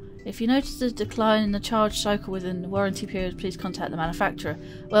 If you notice a decline in the charge cycle within the warranty period, please contact the manufacturer.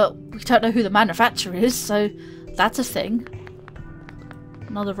 Well, we don't know who the manufacturer is, so that's a thing.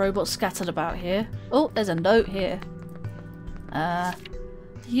 Another robot scattered about here. Oh, there's a note here. The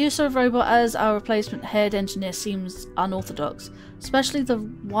use of a robot as our replacement head engineer seems unorthodox, especially the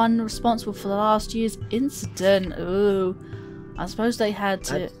one responsible for the last year's incident. Ooh, I suppose they had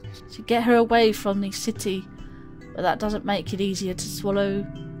to get her away from the city, but that doesn't make it easier to swallow.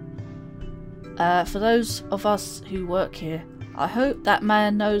 For those of us who work here, I hope that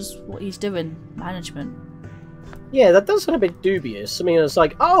man knows what he's doing. Management. Yeah, that does sound a bit dubious. I mean, it's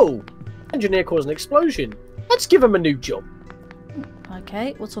like, oh, engineer caused an explosion. Let's give him a new job.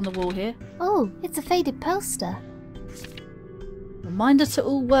 Okay, what's on the wall here? Oh, it's a faded poster. Reminder to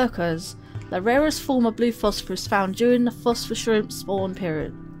all workers, the rarest form of blue phosphorus found during the phosphor shrimp spawn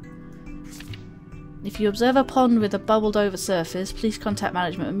period. If you observe a pond with a bubbled over surface, please contact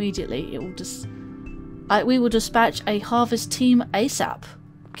management immediately. We will dispatch a harvest team ASAP.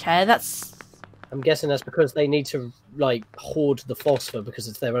 Okay, that's... I'm guessing that's because they need to, like, hoard the phosphor because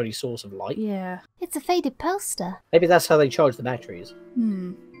it's their only source of light. Yeah. It's a faded poster. Maybe that's how they charge the batteries.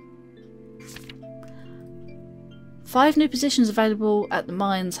 5 new positions available at the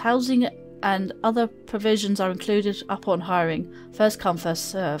mines. Housing and other provisions are included upon hiring. First come, first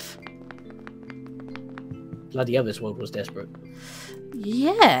serve. Bloody hell, this world was desperate.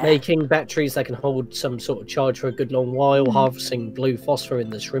 Yeah. Making batteries that can hold some sort of charge for a good long while, harvesting blue phosphor in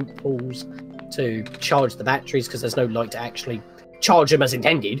the shrimp pools to charge the batteries because there's no light to actually charge them as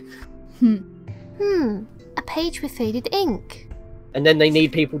intended. A page with faded ink. And then they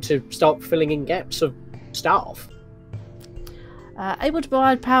need people to start filling in gaps of staff. Able to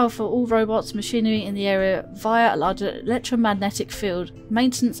provide power for all robots and machinery in the area via a large electromagnetic field.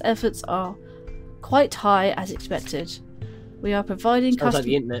 Maintenance efforts are quite high as expected. We are providing Sounds like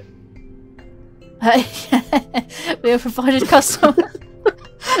the internet. We are providing custom.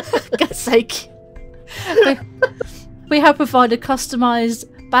 God's sake. We have provided customised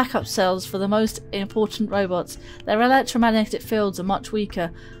backup cells for the most important robots. Their electromagnetic fields are much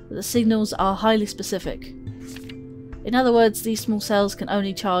weaker, but the signals are highly specific. In other words, these small cells can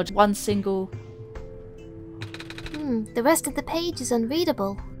only charge one single... The rest of the page is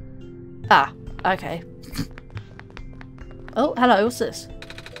unreadable. Ah, okay. Oh, hello, what's this?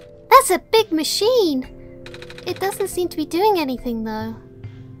 That's a big machine! It doesn't seem to be doing anything though.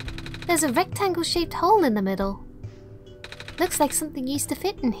 There's a rectangle-shaped hole in the middle. Looks like something used to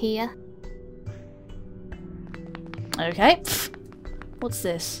fit in here. Okay. What's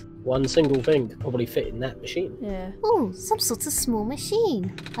this? One single thing could probably fit in that machine. Yeah. Ooh, some sort of small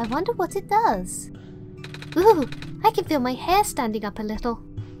machine. I wonder what it does. Ooh, I can feel my hair standing up a little.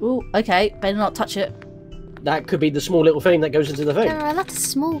 Ooh, okay, better not touch it. That could be the small little thing that goes into the thing. There are a lot of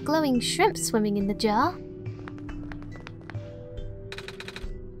small glowing shrimp swimming in the jar.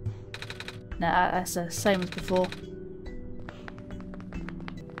 Nah, that's the same as before.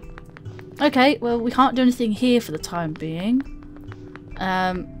 Okay, well, we can't do anything here for the time being.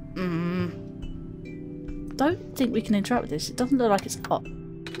 Don't think we can interact with this. It doesn't look like it's hot.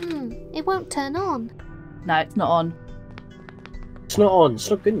 It won't turn on. No, it's not on. It's not on. It's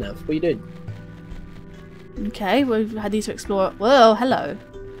not good enough. What are you doing? Okay, we've had these to explore. Whoa, hello.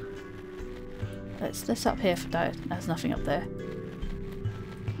 Let's up here for no. There's nothing up there.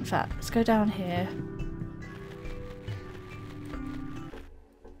 In fact, let's go down here.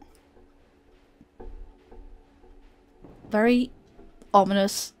 Very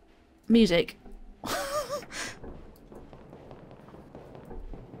ominous music.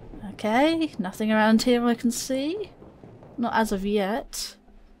 Okay, nothing around here I can see. Not as of yet.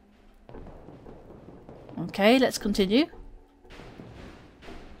 Okay, let's continue.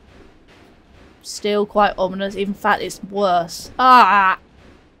 Still quite ominous. In fact, it's worse. Ah!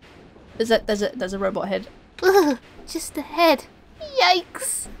 There's a robot head. Ugh, just a head.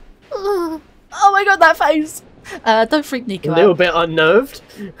 Yikes! Ugh. Oh my god, that face! Don't freak Niko out. A little bit unnerved.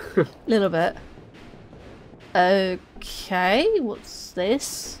 Little bit. Okay, what's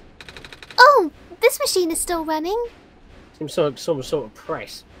this? Oh, this machine is still running. Seems like some sort of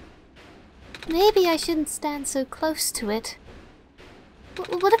press. Maybe I shouldn't stand so close to it.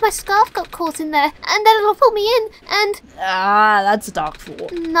 What if my scarf got caught in there, and then it'll pull me in, and... Ah, that's a dark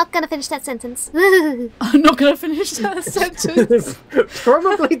thought. Not gonna finish that sentence. I'm not gonna finish that sentence.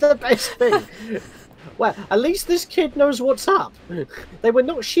 Probably the best thing. Well, at least this kid knows what's up. They were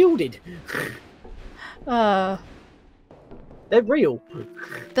not shielded. They're real.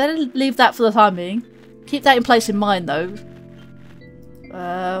 Better leave that for the time being. Keep that in place in mind, though.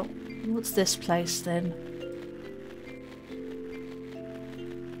 What's this place, then?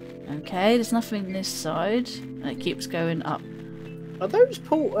 Okay, there's nothing this side. It keeps going up. Are those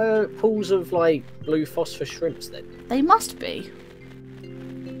pools of, like, blue phosphor shrimps, then? They must be.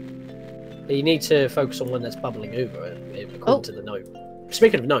 You need to focus on one that's bubbling over, according to the note.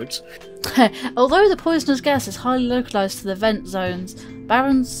 Speaking of notes... Although the poisonous gas is highly localised to the vent zones,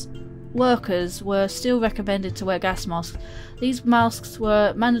 Baron's workers were still recommended to wear gas masks. These masks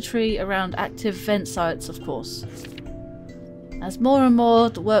were mandatory around active vent sites, of course. As more and more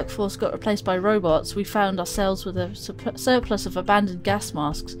the workforce got replaced by robots, we found ourselves with a surplus of abandoned gas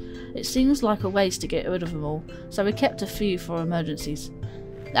masks. It seems like a waste to get rid of them all, so we kept a few for emergencies.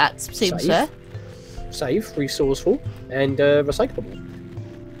 That seems fair. Safe, resourceful, and recyclable.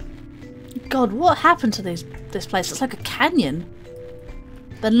 God, what happened to this place? It's like a canyon.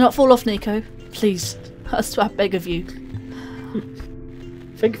 Better not fall off, Niko. Please. I beg of you.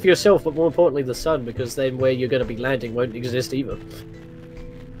 Think of yourself, but more importantly the sun, because then where you're going to be landing won't exist either.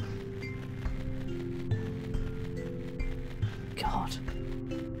 God.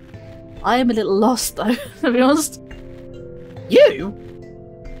 I am a little lost, though, to be honest. You?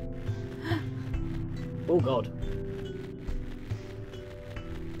 Oh, God.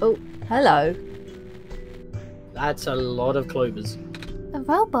 Oh, hello. That's a lot of clovers. A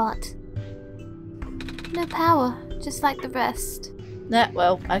robot. No power, just like the rest. Yeah,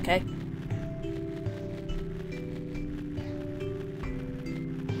 well, okay.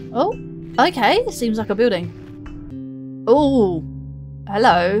 Oh, okay. Seems like a building. Oh,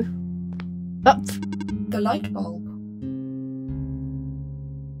 hello. Oh. The light bulb.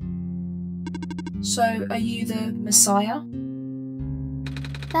 So, are you the Messiah?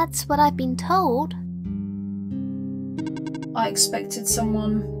 That's what I've been told. I expected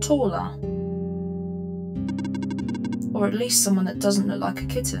someone taller. Or at least someone that doesn't look like a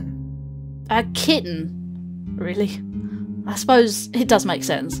kitten. A kitten? Really? I suppose it does make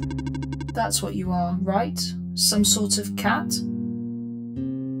sense. That's what you are, right? Some sort of cat?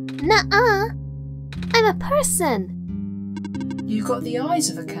 Nuh-uh. I'm a person. You got the eyes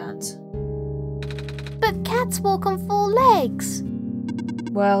of a cat. But cats walk on 4 legs.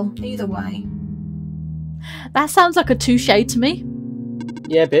 Well, either way. That sounds like a touche to me.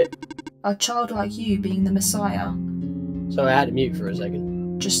 Yeah, a bit. A child like you being the Messiah So I had to mute for a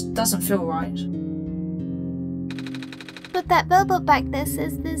second. just doesn't feel right. But that robot back there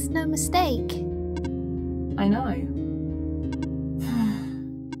says there's no mistake. I know.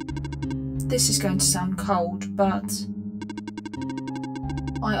 This is going to sound cold, but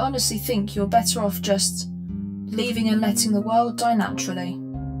I honestly think you're better off just leaving and letting the world die naturally.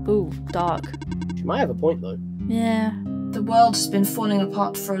 Ooh, dark. She might have a point though. Yeah. The world has been falling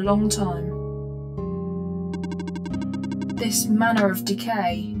apart for a long time. This manner of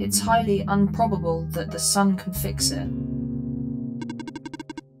decay, it's highly improbable that the sun can fix it.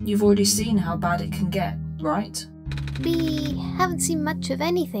 You've already seen how bad it can get, right? We haven't seen much of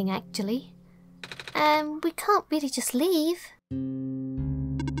anything, actually. And we can't really just leave.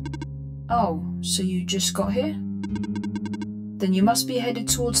 Oh, so you just got here? Then you must be headed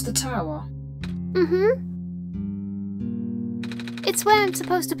towards the tower. Mm-hmm. It's where I'm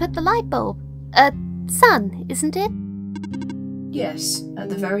supposed to put the light bulb. Sun, isn't it? Yes, at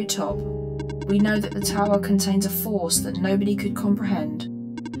the very top. We know that the tower contains a force that nobody could comprehend,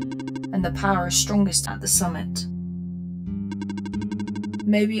 and the power is strongest at the summit.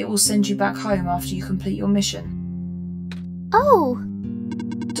 Maybe it will send you back home after you complete your mission. Oh!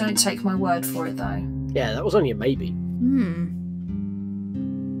 Don't take my word for it, though. Yeah, that was only a maybe.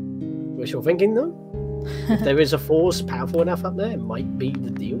 Wishful thinking though? If there is a force powerful enough up there, it might be the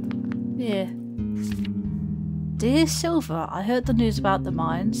deal. Yeah. Dear Silver, I heard the news about the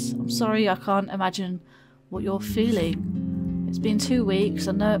mines. I'm sorry I can't imagine what you're feeling. It's been 2 weeks,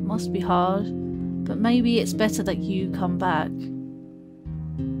 I know it must be hard, but maybe it's better that you come back.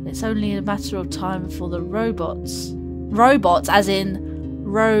 It's only a matter of time for the robots. Robots, as in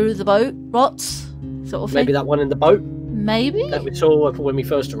row the boat bots? Sort of thing. Maybe that one in the boat Maybe? that we saw when we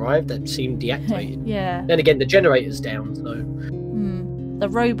first arrived that seemed deactivated. Yeah. Then again, the generator's down, so... The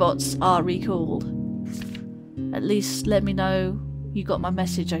robots are recalled. At least let me know you got my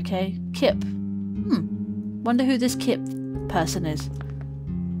message, okay? Kip. Wonder who this Kip person is.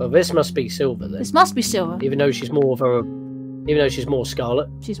 Well, this must be Silver then. This must be Silver. Even though she's more of a... Even though she's more Scarlet.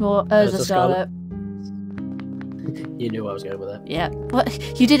 She's more Urza Scarlet. You knew I was going with that. Yeah.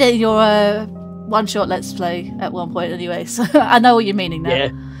 What you did it in your one-shot Let's Play at one point anyway, so I know what you're meaning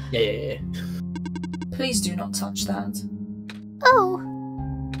now. Yeah. Please do not touch that. Oh!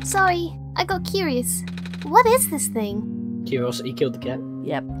 Sorry, I got curious. What is this thing? Curiosity killed the cat.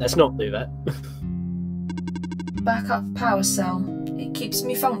 Yep. Let's not do that. Backup power cell. It keeps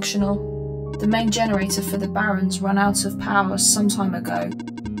me functional. The main generator for the Barons ran out of power some time ago.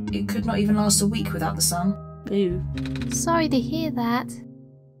 It could not even last a week without the sun. Ew. Sorry to hear that.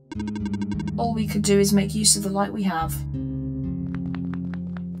 All we could do is make use of the light we have.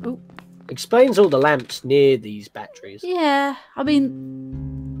 Explains all the lamps near these batteries. Yeah, I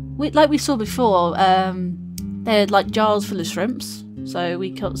mean, like we saw before, they're like jars full of shrimps, so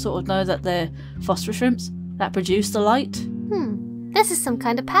we sort of know that they're phosphor shrimps that produce the light. This is some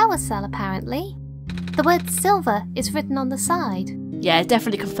kind of power cell, apparently. The word silver is written on the side. Yeah,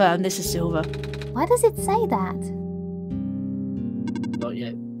 definitely confirmed this is Silver. Why does it say that? Not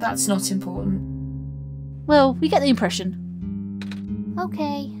yet. That's not important. Well, we get the impression.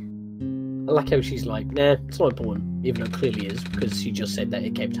 Okay. I like how she's like, nah, it's not important, even though it clearly is, because she just said that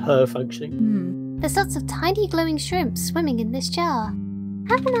it kept her functioning. There's lots of tiny glowing shrimps swimming in this jar.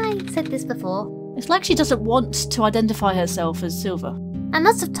 Haven't I said this before? It's like she doesn't want to identify herself as Silver. And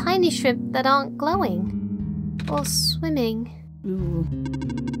lots of tiny shrimp that aren't glowing. Or swimming. Ooh.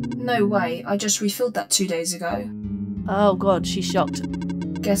 No way, I just refilled that 2 days ago. Oh god, she's shocked.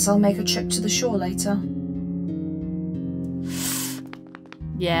 Guess I'll make a trip to the shore later.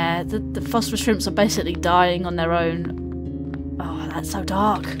 Yeah, the phosphor shrimps are basically dying on their own. Oh, that's so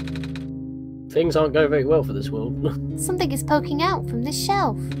dark. Things aren't going very well for this world. Something is poking out from this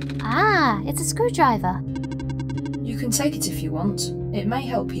shelf. Ah, it's a screwdriver. You can take it if you want. It may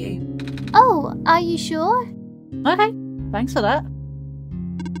help you. Oh, are you sure? Okay, thanks for that.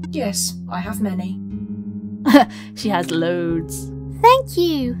 Yes, I have many. She has loads. Thank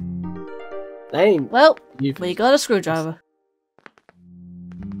you. Ain't Well, you? we got a screwdriver.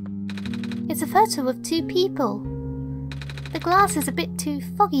 It's a photo of 2 people. The glass is a bit too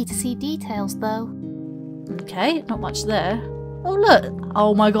foggy to see details, though. Okay, not much there. Oh look!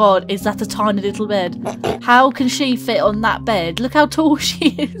 Oh my god, is that a tiny little bed? How can she fit on that bed? Look how tall she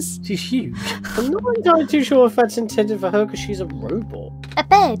is. She's huge. I'm not entirely too sure if that's intended for her because she's a robot. A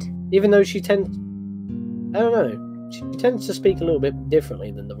bed. Even though she tends... I don't know. She tends to speak a little bit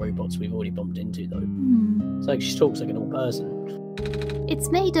differently than the robots we've already bumped into, though. It's like she talks like an old person. It's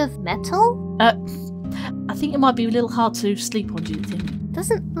made of metal? I think it might be a little hard to sleep on, do you think?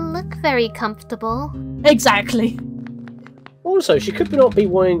 Doesn't look very comfortable. Exactly. Also, she could not be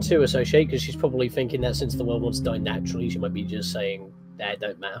wanting to associate because she's probably thinking that since the world wants to die naturally, she might be just saying, that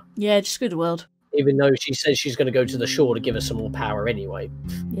don't matter. Yeah, just screw the world. Even though she says she's going to go to the shore to give us some more power anyway.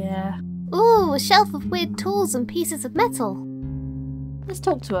 Yeah. Ooh, a shelf of weird tools and pieces of metal. Let's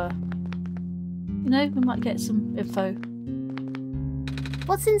talk to her. You know, we might get some info.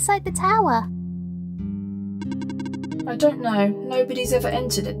 What's inside the tower? I don't know. Nobody's ever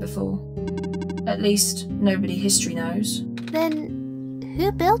entered it before. At least, nobody history knows. Then,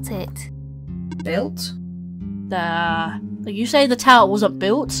 who built it? Built? Are you saying the tower wasn't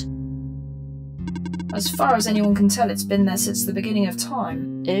built? As far as anyone can tell, it's been there since the beginning of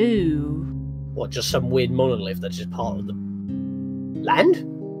time. Ooh. What, just some weird monolith that's just part of the land?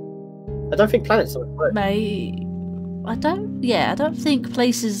 I don't think planets don't work. I don't think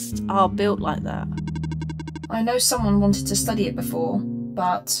places are built like that. I know someone wanted to study it before,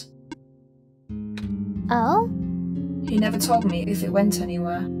 but Oh? he never told me if it went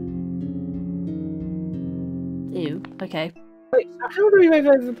anywhere. Ew. Okay. Wait, so how do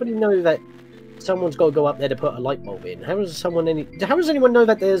everybody know that someone's got to go up there to put a light bulb in? How does anyone know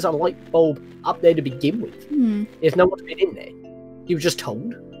that there's a light bulb up there to begin with? If no one's been in there? You were just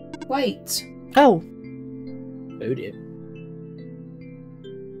told? Wait. Oh. Oh dear.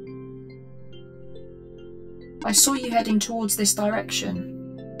 I saw you heading towards this direction.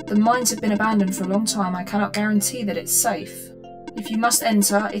 The mines have been abandoned for a long time. I cannot guarantee that it's safe. If you must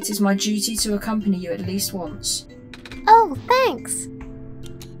enter, it is my duty to accompany you at least once. Oh, thanks!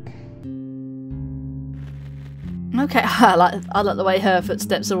 Okay, I like the way her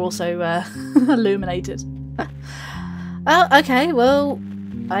footsteps are also illuminated. Oh, okay, well,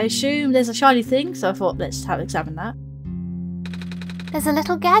 I assume there's a shiny thing, so I thought let's examine that. There's a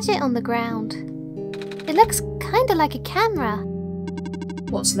little gadget on the ground. It looks kinda like a camera.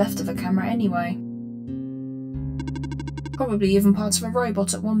 What's left of a camera anyway? Probably even part of a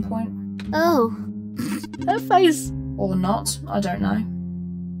robot at one point. Oh. Her face! Or not, I don't know.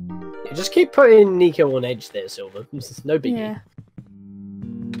 Yeah, just keep putting Niko on edge there, Silver. No biggie. Yeah.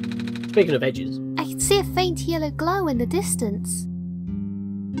 Speaking of edges. I can see a faint yellow glow in the distance.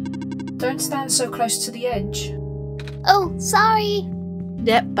 Don't stand so close to the edge. Oh, sorry!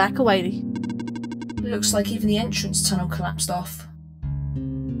 Yep, back away. Looks like even the entrance tunnel collapsed off.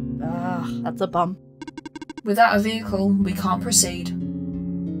 Ah, that's a bum. Without a vehicle, we can't proceed.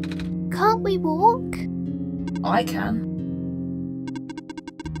 Can't we walk? I can.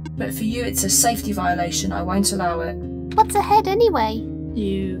 But for you, it's a safety violation. I won't allow it. What's ahead anyway?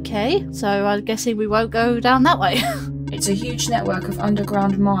 Okay, so I'm guessing we won't go down that way. It's a huge network of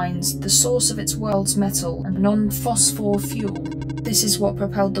underground mines, the source of its world's metal and non-phosphor fuel. This is what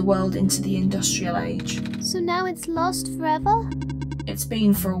propelled the world into the industrial age. So now it's lost forever? It's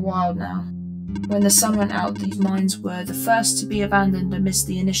been for a while now. When the sun went out, these mines were the first to be abandoned amidst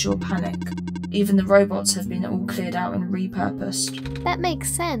the initial panic. Even the robots have been all cleared out and repurposed. That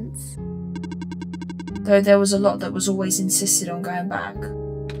makes sense. Though there was a lot that was always insisted on going back.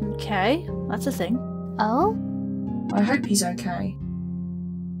 Okay, that's a thing. Oh? I hope he's okay.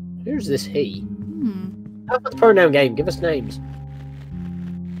 Who's this he? How about the pronoun game? Give us names.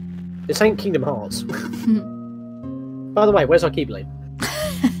 This ain't Kingdom Hearts. By the way, where's our Keyblade?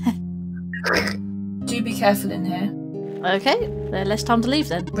 Do be careful in here. Okay, then less time to leave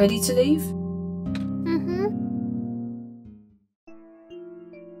then. Ready to leave? Mm-hmm.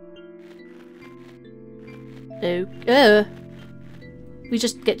 Oh, we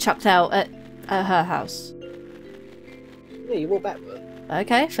just get chucked out at her house. Yeah, you walk backward.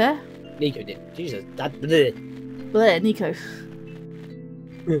 Okay, fair. Niko did. Jesus, that bleh. Bleh, Niko.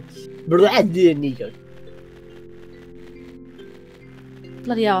 Bleh, Niko.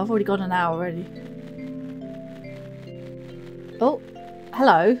 Bloody hell, I've already gone an hour already. Oh,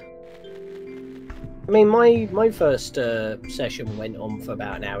 hello. I mean, my first session went on for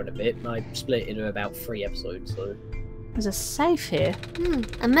about an hour and a bit. I split it into about 3 episodes, so... There's a safe here.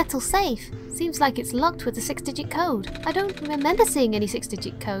 A metal safe. Seems like it's locked with a 6-digit code. I don't remember seeing any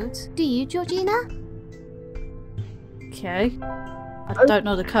 6-digit codes. Do you, Georgina? Okay. I don't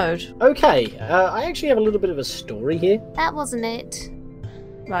know the code. Okay, I actually have a little bit of a story here. That wasn't it.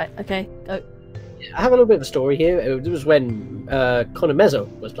 Right, okay. Go. I have a little bit of a story here. It was when Connor Mezzo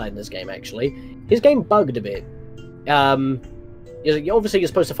was playing this game, actually. His game bugged a bit. Obviously, you're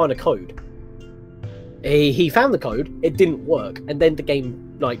supposed to find a code. He found the code, it didn't work, and then the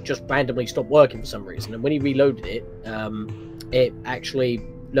game like just randomly stopped working for some reason. And when he reloaded it, it actually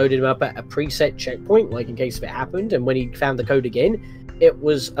loaded him up at a preset checkpoint, like in case if it happened. And when he found the code again, it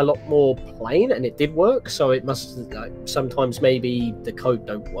was a lot more plain, and it did work. So it must sometimes maybe the code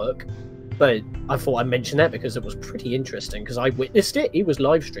don't work. But I thought I'd mention that because it was pretty interesting. Because I witnessed it. He was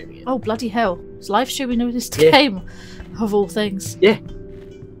live streaming it. Oh bloody hell! It's live streaming this game, of all things. Yeah.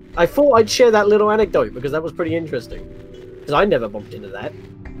 I thought I'd share that little anecdote because that was pretty interesting. Because I never bumped into that.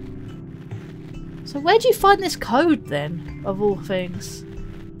 So where do you find this code then, of all things?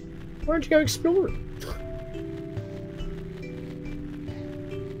 Why don't you go explore it?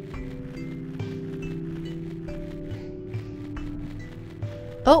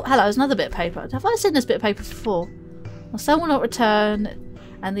 Oh, hello, there's another bit of paper. Have I seen this bit of paper before? My son will not return,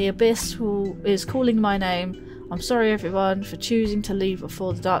 and the abyss is calling my name. I'm sorry, everyone, for choosing to leave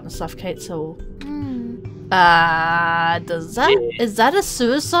before the darkness suffocates all. Is that a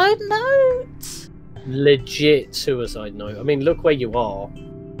suicide note? Legit suicide note. I mean, look where you are.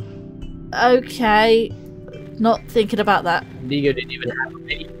 Okay, not thinking about that. Niko didn't even have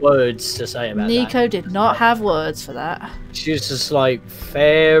any words to say about that. Niko did not have words for that. She was just like,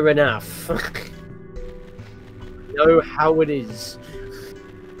 fair enough. Know how it is.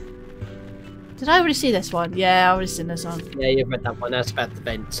 Did I already see this one? Yeah, I already seen this one. Yeah, you've read that one. That's about the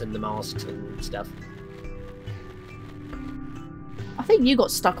vents and the masks and stuff. I think you got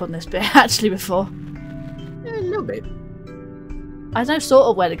stuck on this bit actually before. Yeah, a little bit. I know sort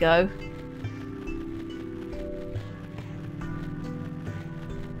of where to go.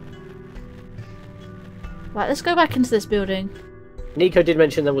 Right, let's go back into this building. Niko did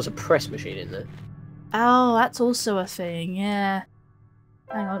mention there was a press machine in there. Oh, that's also a thing, yeah.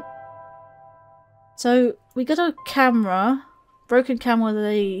 Hang on. So, we got a camera. Broken camera with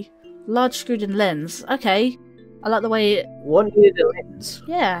a large screwed-in lens. Okay. I like the way it... What needed a lens?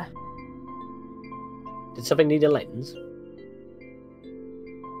 Yeah. Did something need a lens?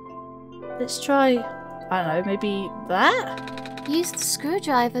 Let's try... I don't know, maybe that? Use the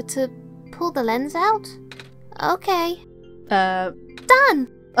screwdriver to pull the lens out? Okay. Done!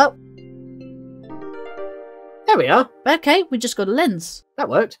 Oh. There we are. Okay, we just got a lens. That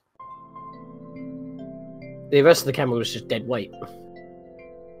worked. The rest of the camera was just dead weight.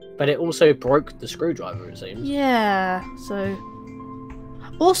 But it also broke the screwdriver, it seems. Yeah, so...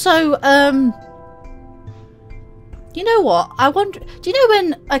 Also, you know what? I wonder... Do you know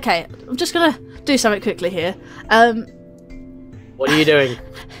when... Okay, I'm just gonna do something quickly here. What are you doing?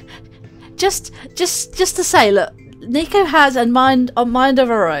 Just to say, look, Niko has a mind of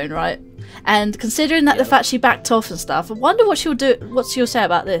her own, right? And considering that the fact she backed off and stuff, I wonder what she'll do. What she'll say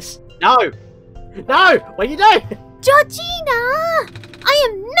about this. No! No! What are you doing? Georgina! I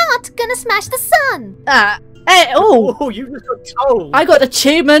am not gonna smash the sun! Hey, oh, you just got told. I got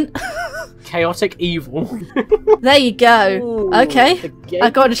achievement. Chaotic evil. There you go. Ooh, okay, I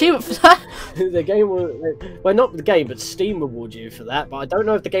got an achievement for that. The game will, well, not the game, but Steam reward you for that. But I don't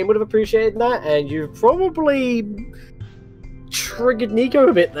know if the game would have appreciated that, and you've probably triggered Niko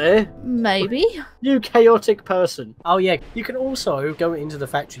a bit there. Maybe. You chaotic person. Oh yeah, you can also go into the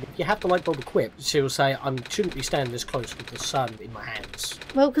factory. If you have the light bulb equipped, she'll say, I shouldn't be standing this close with the sun in my hands.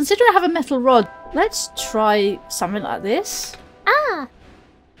 Well, considering I have a metal rod, let's try something like this. Ah!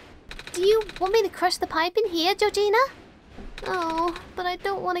 Do you want me to crush the pipe in here, Georgina? Oh, but I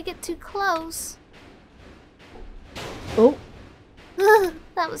don't want to get too close. Oh. Ugh,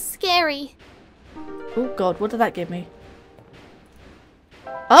 that was scary. Oh god, what did that give me?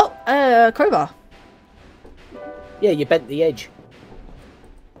 Oh, crowbar. Yeah, you bent the edge.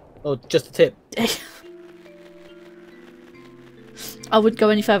 Oh, just a tip. I wouldn't go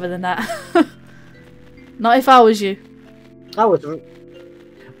any further than that. Not if I was you.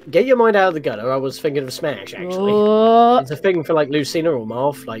 Get your mind out of the gutter. I was thinking of Smash, actually. What? It's a thing for like Lucina or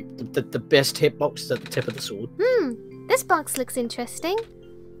Marth, like the best hitbox is at the tip of the sword. This box looks interesting.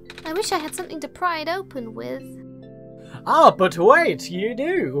 I wish I had something to pry it open with. Ah, but wait, you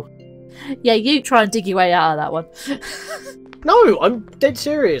do. Yeah, you try and dig your way out of that one. No, I'm dead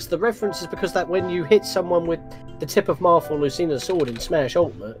serious. The reference is because that when you hit someone with the tip of Marth or Lucina's sword in Smash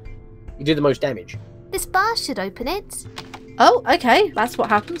Ultimate, you do the most damage. This bar should open it. Oh, okay, that's what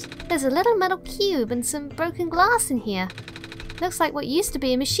happens. There's a little metal cube and some broken glass in here. Looks like what used to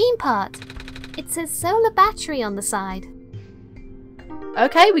be a machine part. It says solar battery on the side.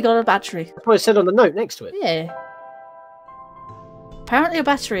 Okay, we got a battery. That's what it said on the note next to it. Yeah. Apparently a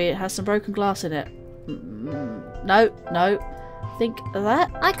battery, it has some broken glass in it. No. Think of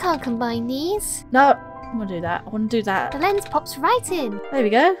that. I can't combine these. No, I want to do that. I want to do that. The lens pops right in. There we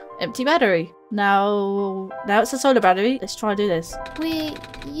go. Empty battery. Now it's a solar battery. Let's try and do this. We're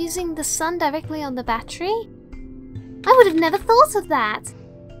using the sun directly on the battery? I would have never thought of that.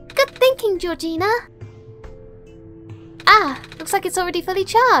 Good thinking, Georgina. Ah, looks like it's already fully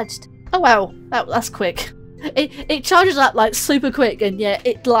charged. Oh wow, that's quick. It charges up like super quick, and yeah,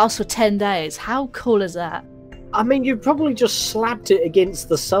 it lasts for 10 days. How cool is that? I mean, you probably just slapped it against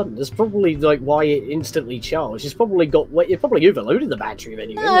the sun. That's probably like why it instantly charged. It's probably you probably overloaded the battery.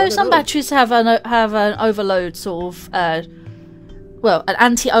 Anyway. No, some batteries have an overload sort of, well, an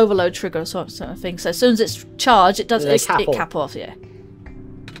anti-overload trigger sort of thing. So as soon as it's charged, it does it cap off. Yeah.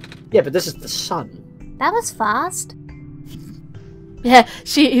 Yeah, but this is the sun. That was fast. Yeah,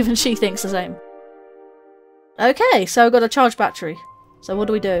 even she thinks the same. Okay, so I've got a charged battery. So what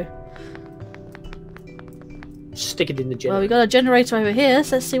do we do? Stick it in the generator. Well, we got a generator over here,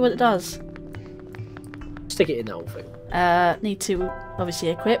 so let's see what it does. Stick it in the whole thing. Need to obviously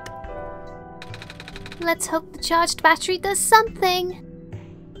equip. Let's hope the charged battery does something.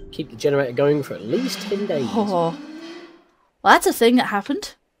 Keep the generator going for at least 10 days. Oh. Well, that's a thing that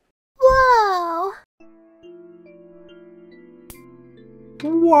happened. Whoa!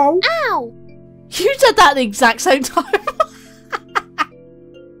 Whoa! Ow! You did that at the exact same time.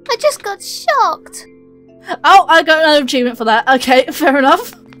 I just got shocked. Oh, I got another achievement for that. Okay, fair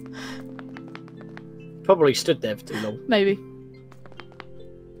enough. Probably stood there for too long. Maybe.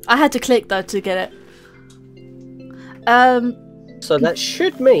 I had to click though to get it. So that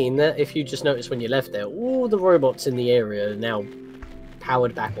should mean that if you just notice when you left there, all the robots in the area are now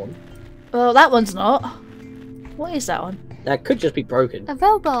powered back on. Well, that one's not. What is that one? That could just be broken. A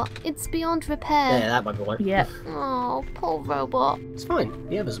robot. It's beyond repair. Yeah, that might be one. Yeah. Oh, poor robot. It's fine.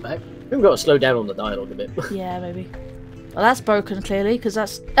 The others are back. We've got to slow down on the dialogue a bit. Yeah, maybe. Well, that's broken clearly because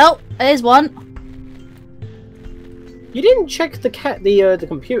that's. Oh, there's one. You didn't check the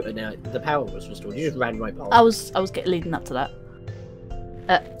computer now. The power was restored. You just ran right past. I was leading up to that.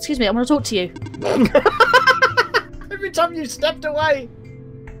 Excuse me, I want to talk to you. Every time you stepped away.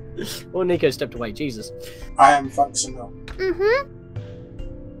 Or Niko stepped away. Jesus. I am functional.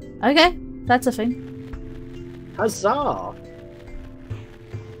 Mm-hmm. Okay, that's a thing. Huzzah!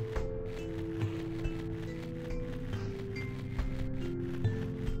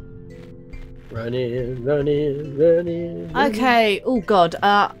 Running, running, running. Okay. Oh God.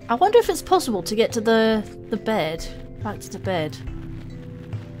 I wonder if it's possible to get to the bed. Back to the bed.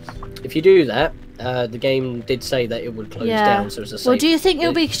 If you do that, the game did say that it would close down. So it's a safe. Well, do you think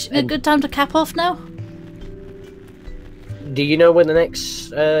it'll be a good time to cap off now? Do you know when the next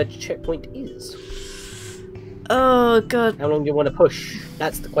checkpoint is? Oh God. How long do you want to push?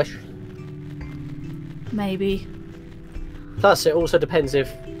 That's the question. Maybe. Plus, it also depends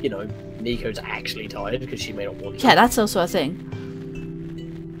if, you know, Niko's actually tired, because she may not want to. Yeah, that's also a thing.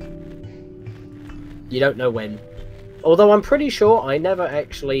 You don't know when. Although I'm pretty sure I never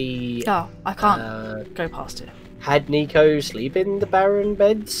actually... Oh, I can't go past it. Had Niko sleep in the Baron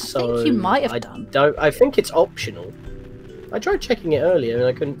beds, so... I think you might have done. I think it's optional. I tried checking it earlier and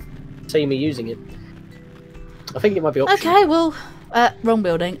I couldn't see me using it. I think it might be optional. Okay, well, wrong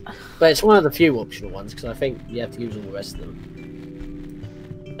building. But it's one of the few optional ones, because I think you have to use all the rest of them.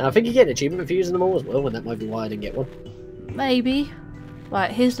 And I think you get an achievement for using them all as well, and that might be why I didn't get one. Maybe.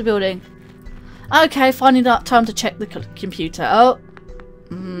 Right, here's the building. Okay, finally time to check the computer. Oh.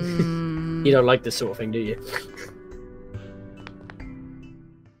 You don't like this sort of thing, do you?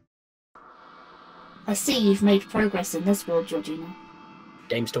 I see you've made progress in this world, Georgina.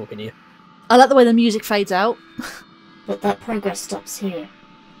 Game's talking to you. I like the way the music fades out. But that progress stops here.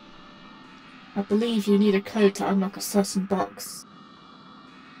 I believe you need a code to unlock a certain box.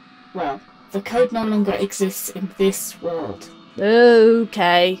 Well, the code no longer exists in this world.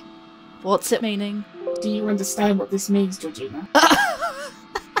 Okay. What's it meaning? Do you understand what this means, Georgina?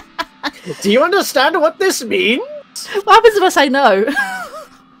 Do you understand what this means? What happens if I say no?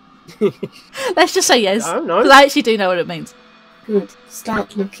 Let's just say yes. I don't know. Because I actually do know what it means. Good.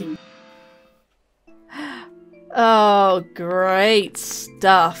 Start looking. Oh, great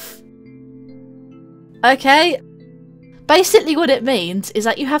stuff. Okay. Basically what it means is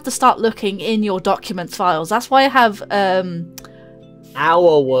that you have to start looking in your documents files. That's why I have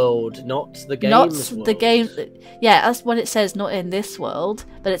Our world, not the game's world. The game. Yeah, that's what it says, not in this world,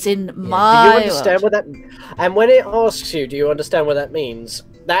 but it's in my Do you understand world. what that... And when it asks you, do you understand what that means?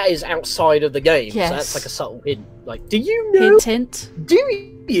 That is outside of the game. Yes. So that's like a subtle hint. Like, do you know? Hint, hint. Do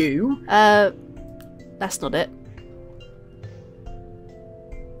you? That's not it.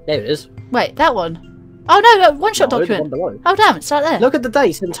 There it is. Wait, that one. Oh no, OneShot No, the document. one below. Oh damn, it's right there. Look at the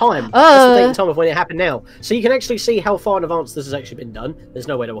date and time. That's the date and time of when it happened now. So you can actually see how far in advance this has actually been done. There's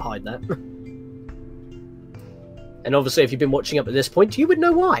no way to hide that. And obviously, if you've been watching up at this point, you would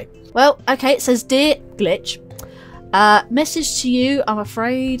know why. Well, okay, it says, Dear Glitch, message to you, I'm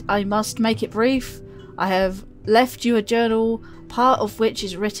afraid I must make it brief. I have left you a journal, part of which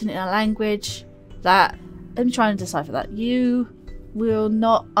is written in a language that, let me try and decipher that, you will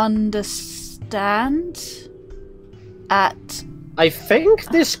not understand at... I think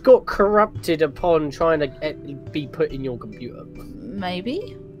this got corrupted upon trying to be put in your computer.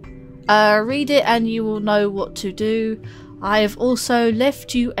 Maybe. Read it and you will know what to do. I have also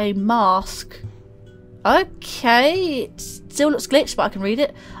left you a mask. Okay, it still looks glitched, but I can read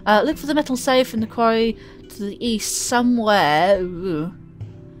it. Look for the metal safe in the quarry to the east somewhere.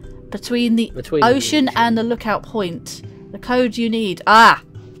 Between the ocean and the lookout point. The code you need. Ah!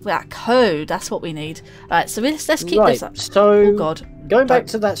 That code, that's what we need. Alright, so let's keep this up. So, oh god. Going back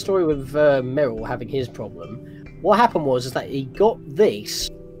to that story with Meryl having his problem, what happened was that he got this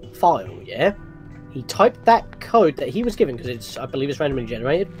file, yeah? He typed that code that he was given, because it's, I believe it's randomly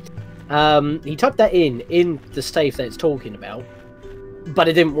generated. He typed that in the safe that it's talking about, but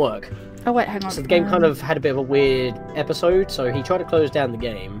it didn't work. Oh wait, hang on. So the game kind of had a bit of a weird episode, so he tried to close down the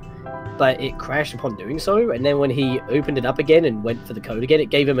game, but it crashed upon doing so, and then when he opened it up again and went for the code again, it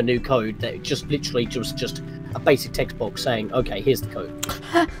gave him a new code that just literally was just a basic text box saying, okay, here's the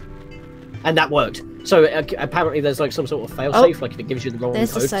code. And that worked. So apparently there's like some sort of failsafe, like if it gives you the wrong code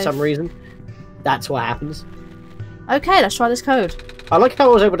for some reason, that's what happens. Okay, let's try this code. I like how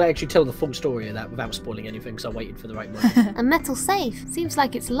I was able to actually tell the full story of that without spoiling anything, because I waited for the right moment. A metal safe. Seems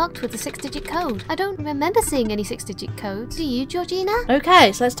like it's locked with a 6-digit code. I don't remember seeing any 6-digit codes. Do you, Georgina?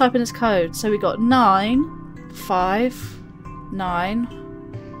 Okay, so let's type in this code. So we got 9, 5, 9,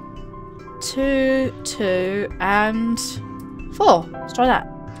 2, 2, and 4. Let's try that.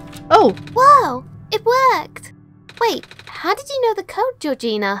 Oh! Whoa! It worked! Wait, how did you know the code,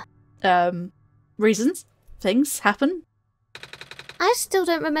 Georgina? Reasons. Things happen. I still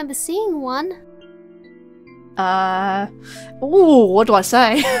don't remember seeing one. Ooh, what do I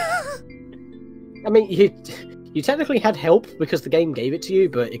say? I mean, you technically had help because the game gave it to you,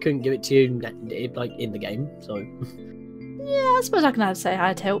 but it couldn't give it to you like in the game. So yeah, I suppose I can say I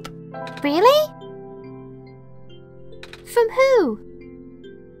had help. Really? From who?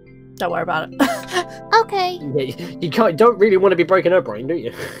 Don't worry about it. Okay. Yeah, you don't really want to be breaking her brain, do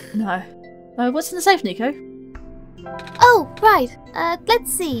you? No. What's in the safe, Niko? Oh, right.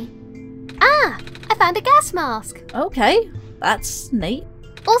 Let's see. Ah! I found a gas mask. Okay, that's neat.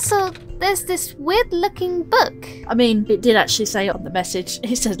 Also, there's this weird-looking book. I mean, it did actually say on the message,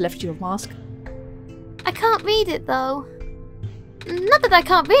 it says left you a mask. I can't read it, though. Not that I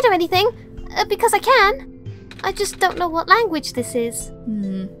can't read or anything, because I can. I just don't know what language this is.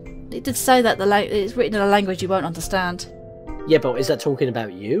 It did say that it's written in a language you won't understand. Yeah, but is that talking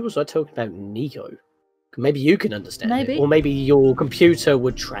about you, or is that talking about Niko? Maybe you can understand it. Or maybe your computer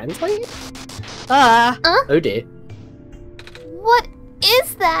would translate it? Oh dear. What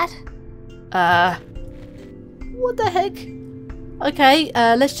is that? What the heck? Okay,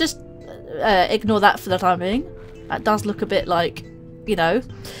 let's just ignore that for the time being. That does look a bit like, you know...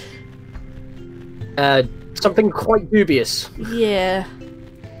 something quite dubious. Yeah.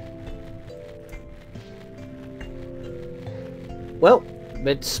 Well,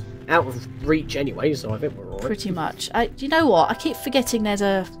 it's out of reach anyway, so I think we're alright. Pretty much. You know what? I keep forgetting there's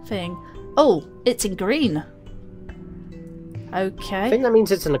a thing. Oh, it's in green. Okay. I think that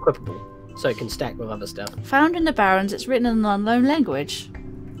means it's an equipable, so it can stack with other stuff. Found in the Barrens, it's written in an unknown language.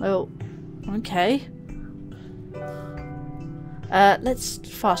 Well, okay. Let's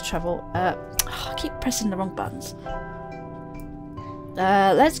fast travel. I keep pressing the wrong buttons.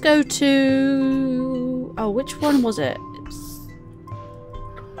 Let's go to... Oh, which one was it?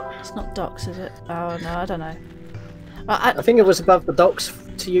 It's not docks, is it? Oh no, I don't know. I think it was above the docks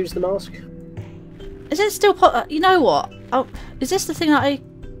to use the mask. Is it still you know what? Oh, is this the thing that I...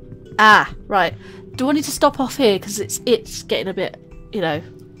 Ah, right. Do I need to stop off here because it's getting a bit, you know?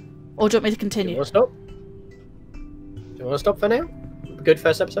 Or do you want me to continue? Do you want to stop? Do you want to stop for now? Good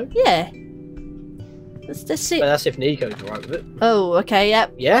first episode? Yeah. Let's see. But that's if Niko's alright with it. Oh, okay,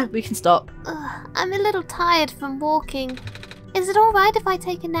 yep. Yeah? We can stop. I'm a little tired from walking. Is it alright if I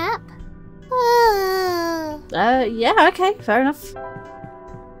take a nap? Yeah, okay, fair enough.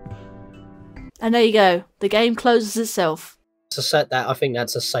 And there you go. The game closes itself. To set that, I think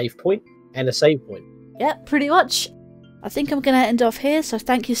that's a save point and a save point. Yep, pretty much. I think I'm going to end off here, so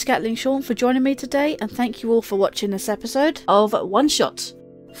thank you Scatling Sean for joining me today, and thank you all for watching this episode of OneShot.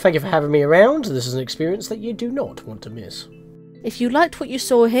 Thank you for having me around. This is an experience that you do not want to miss. If you liked what you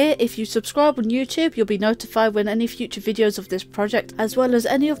saw here, if you subscribe on YouTube, you'll be notified when any future videos of this project, as well as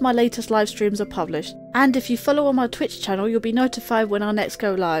any of my latest live streams are published. And if you follow on my Twitch channel, you'll be notified when our next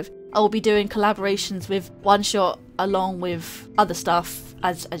go live. I will be doing collaborations with OneShot along with other stuff,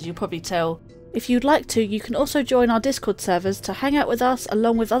 as you'll probably tell. If you'd like to, you can also join our Discord servers to hang out with us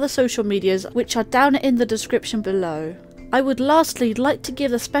along with other social medias, which are down in the description below. I would lastly like to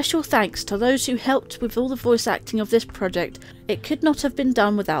give a special thanks to those who helped with all the voice acting of this project. It could not have been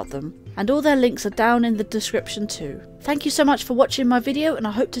done without them, and all their links are down in the description too. Thank you so much for watching my video, and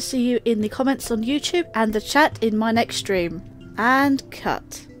I hope to see you in the comments on YouTube and the chat in my next stream. And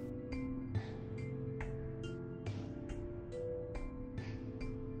cut.